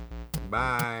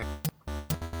 Bye.